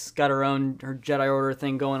she's got her Jedi Order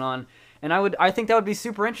thing going on. And I think that would be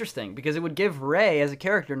super interesting, because it would give Rey as a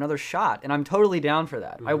character another shot, and I'm totally down for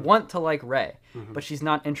that. I want to like Rey, but she's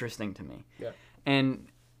not interesting to me. Yeah. And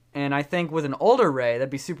I think with an older Rey,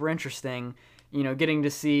 that'd be super interesting, you know, getting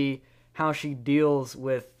to see how she deals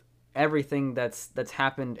with everything that's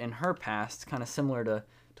happened in her past, kind of similar to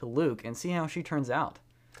Luke, and see how she turns out.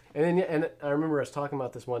 And I remember us talking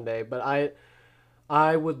about this one day, but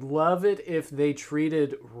I would love it if they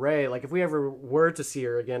treated Rey, like, if we ever were to see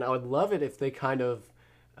her again, I would love it if they kind of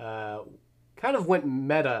went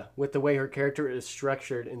meta with the way her character is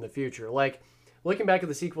structured in the future. Like, looking back at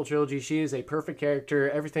the sequel trilogy, she is a perfect character.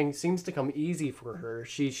 Everything seems to come easy for her.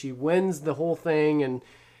 She wins the whole thing, and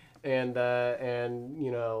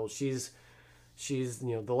you know, she's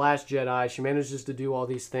you know, the last Jedi. She manages to do all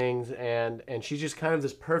these things, and she's just kind of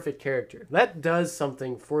this perfect character. That does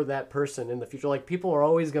something for that person in the future. Like, people are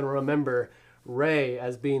always going to remember Rey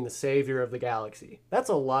as being the savior of the galaxy. That's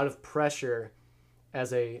a lot of pressure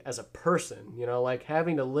as a person, you know, like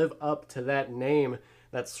having to live up to that name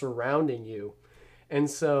that's surrounding you. And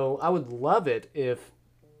so I would love it if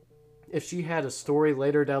she had a story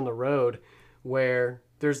later down the road where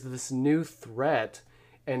there's this new threat,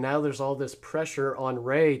 and now there's all this pressure on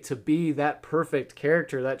Rey to be that perfect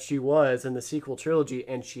character that she was in the sequel trilogy,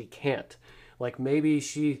 and she can't. Like, maybe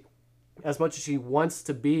she, as much as she wants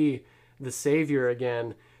to be the savior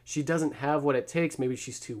again, she doesn't have what it takes. Maybe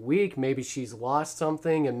she's too weak. Maybe she's lost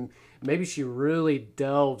something, and maybe she really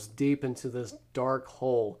delves deep into this dark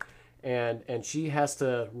hole, and she has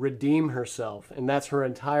to redeem herself, and that's her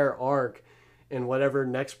entire arc in whatever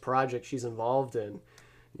next project she's involved in.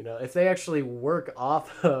 You know, if they actually work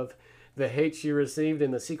off of the hate she received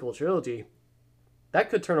in the sequel trilogy, that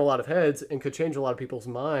could turn a lot of heads and could change a lot of people's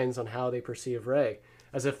minds on how they perceive Rey,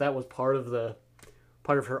 as if that was part of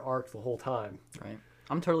her arc the whole time. Right.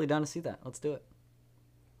 I'm totally down to see that. Let's do it.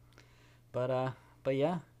 But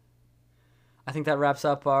yeah, I think that wraps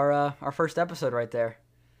up our first episode right there.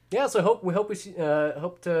 Yeah. So we hope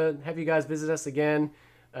to have you guys visit us again.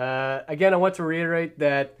 Again, I want to reiterate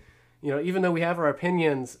that, you know, even though we have our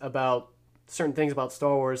opinions about certain things about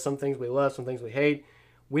Star Wars, some things we love, some things we hate,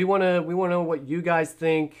 we want to know what you guys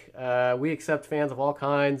think. We accept fans of all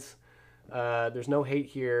kinds. There's no hate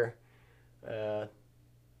here. Yeah.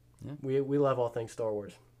 We love all things Star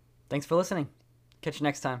Wars. Thanks for listening. Catch you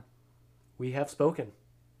next time. We have spoken.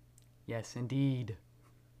 Yes, indeed.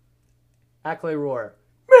 Ackley roar.